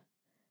earth,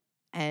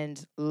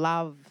 and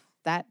love,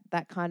 that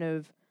kind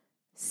of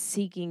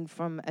seeking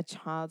from a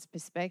child's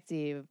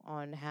perspective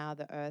on how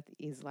the earth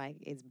is like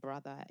its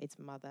brother, its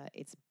mother,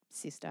 its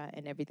sister,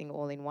 and everything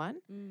all in one.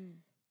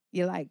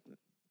 You're like,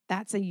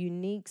 that's a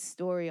unique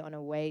story on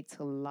a way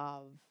to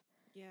love.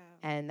 Yeah.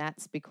 And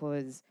that's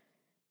because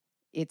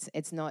it's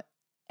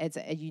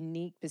a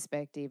unique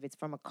perspective. It's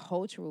from a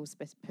cultural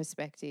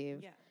perspective.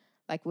 Yeah.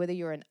 Like, whether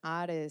you're an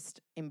artist,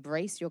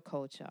 embrace your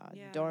culture.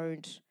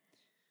 Don't,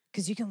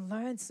 because you can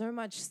learn so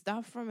much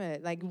stuff from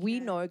it. Like, we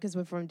know because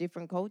we're from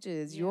different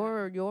cultures.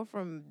 You're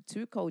from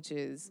two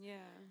cultures. Yeah.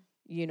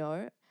 You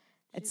know?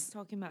 She's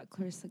talking about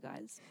Clarissa,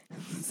 guys.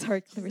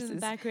 Sorry, She's in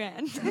the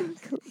background.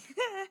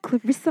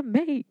 Clarissa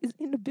May is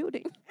in the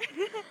building.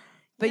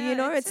 But you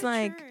know, it's so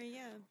like... True,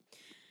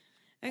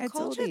 and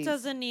culture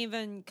doesn't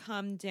even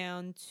come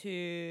down to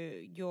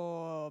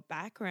your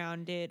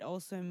background. It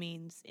also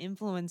means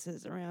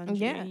influences around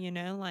you, you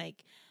know?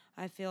 Like,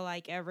 I feel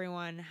like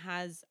everyone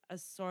has a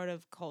sort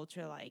of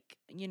culture, like,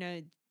 you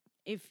know,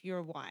 if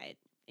you're white,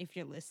 if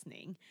you're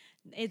listening,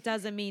 it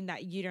doesn't mean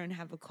that you don't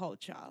have a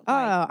culture.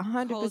 Like,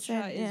 100%.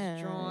 Culture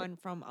is drawn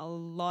from a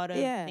lot of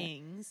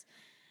things,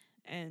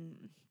 and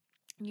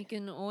you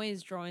can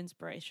always draw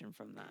inspiration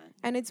from that.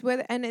 And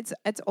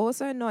it's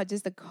also not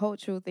just a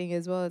cultural thing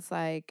as well. It's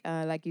like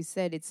you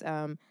said, it's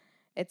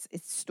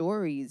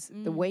stories.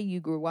 The way you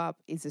grew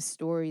up is a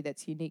story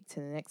that's unique to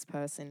the next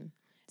person.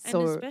 And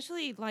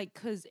especially, like,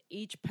 because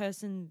each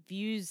person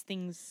views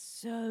things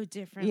so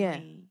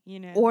differently, you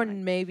know? Or like,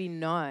 maybe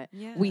not.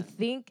 Yeah. We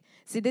think...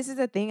 See, this is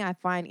the thing I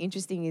find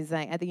interesting is,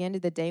 like, at the end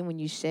of the day, when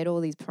you shed all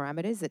these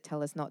parameters that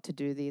tell us not to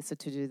do this or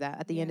to do that,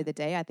 at the end of the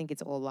day, I think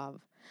it's all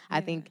love. I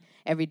think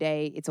every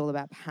day it's all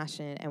about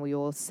passion, and we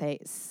all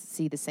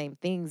see the same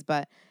things,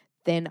 but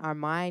then our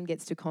mind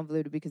gets too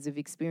convoluted because we've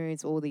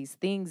experienced all these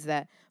things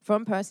that,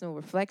 from personal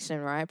reflection,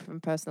 right, from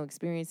personal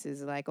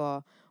experiences, like,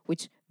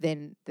 which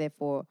then,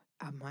 therefore...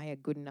 Am I a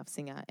good enough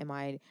singer? Am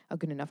I a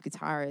good enough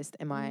guitarist?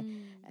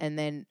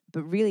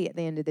 But really at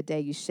the end of the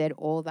day, you shed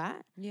all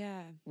that.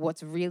 Yeah.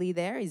 What's really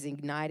there is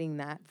igniting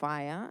that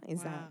fire,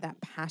 is that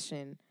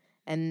passion.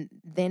 And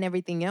then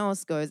everything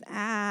else goes,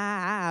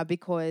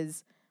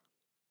 because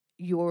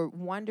you're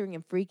wondering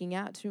and freaking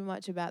out too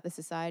much about the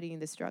society and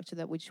the structure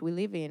that which we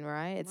live in,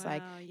 right? It's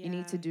like, you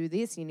need to do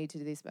this, you need to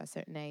do this by a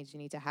certain age, you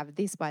need to have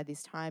this by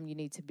this time, you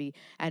need to be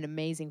an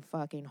amazing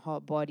fucking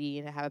hot body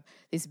and have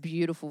this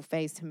beautiful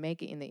face to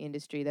make it in the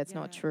industry. That's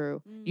not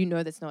true. You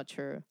know that's not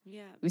true.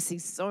 Yeah. We see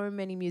so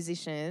many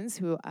musicians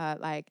who are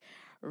like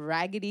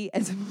raggedy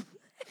as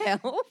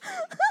hell.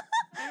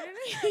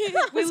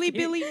 Willy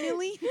Billy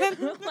Nilly.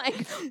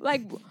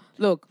 like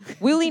look,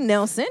 Willie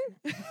Nelson,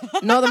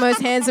 not the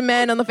most handsome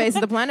man on the face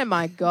of the planet.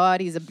 My God,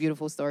 he's a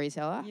beautiful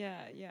storyteller.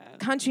 Yeah.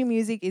 Country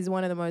music is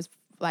one of the most,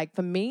 like,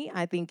 for me,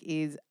 I think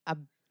is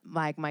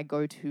my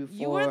go-to for...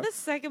 You were the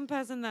second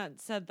person that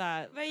said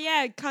that. But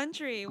yeah,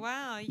 country.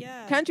 Wow,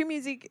 yeah. Country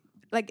music,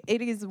 like,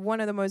 it is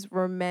one of the most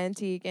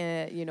romantic,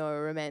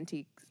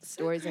 romantic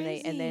stories.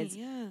 Crazy,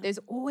 and there's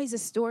always a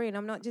story, and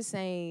I'm not just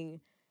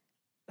saying...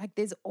 Like,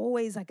 there's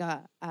always like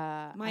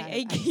my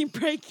achy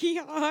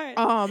breaky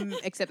heart.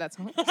 Except that's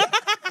not.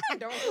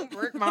 Don't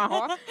break my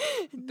heart.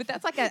 But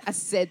that's like a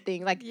said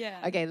thing. Like,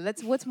 okay,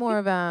 what's more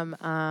of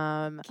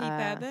Keith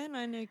Urban?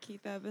 I know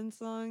Keith Urban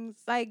songs.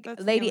 Like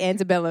that's Lady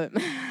Antebellum.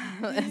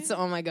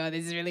 Oh my God,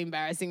 this is really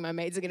embarrassing. My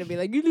mates are gonna be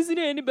like, you listen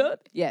to Antebellum?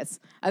 Yes,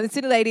 I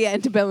listen to Lady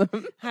Antebellum.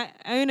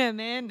 Own it,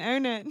 man.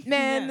 Own it.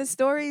 Man, the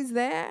story's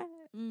there,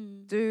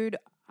 dude.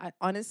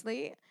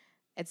 Honestly,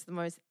 it's the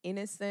most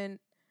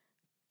innocent,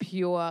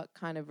 pure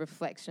kind of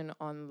reflection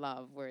on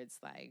love, where it's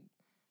like,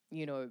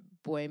 you know,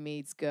 boy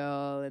meets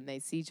girl and they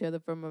see each other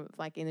from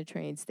like in a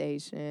train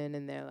station,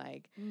 and they're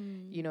like,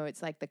 you know,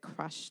 it's like the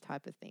crush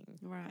type of thing.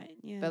 Right,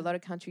 yeah. But a lot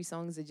of country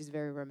songs are just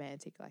very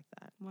romantic like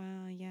that.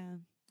 Wow, yeah.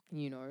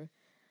 You know,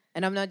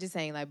 and I'm not just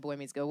saying like boy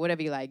meets girl,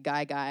 whatever you like,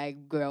 guy,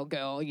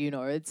 girl, you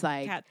know, it's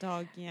like... Cat,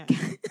 dog, yeah.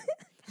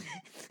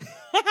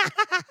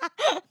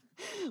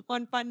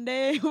 One fun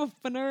day with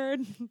a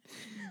nerd.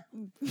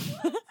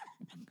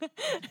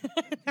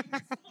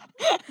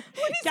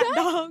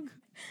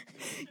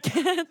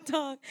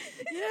 dog.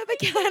 You know the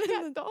cat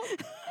and the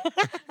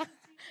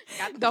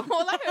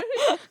Gandong.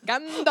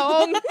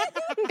 Gandong.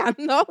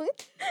 Gandong.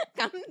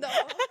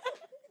 Gandong.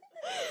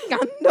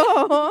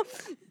 Gandong.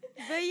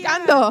 But yeah.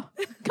 Gando.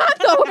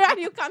 Gando. Where are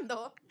you,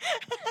 Gando?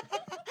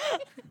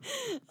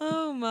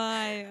 Oh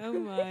my.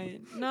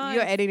 No.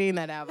 You're editing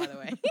that out, by the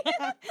way.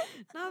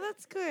 No,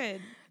 that's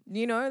good.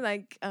 You know,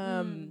 like,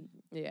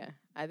 yeah,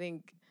 I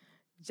think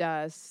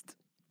just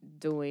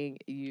doing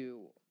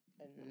you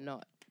and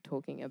not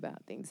talking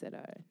about things that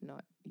are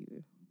not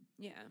you.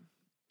 Yeah.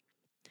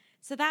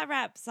 So that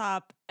wraps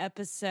up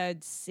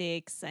episode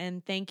 6.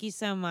 And thank you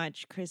so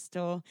much,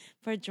 Krystel,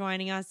 for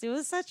joining us. It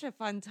was such a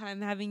fun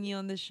time having you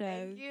on the show.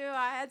 Thank you.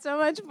 I had so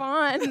much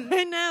fun.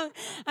 I know.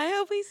 I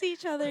hope we see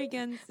each other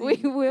again soon. We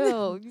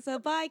will. So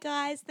bye,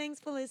 guys. Thanks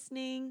for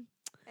listening.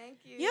 Thank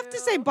you. You have to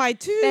say bye,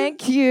 too.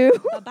 Thank you.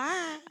 Bye-bye.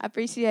 I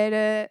appreciate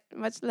it.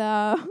 Much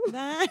love.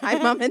 Bye. Hi,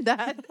 Mom and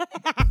Dad.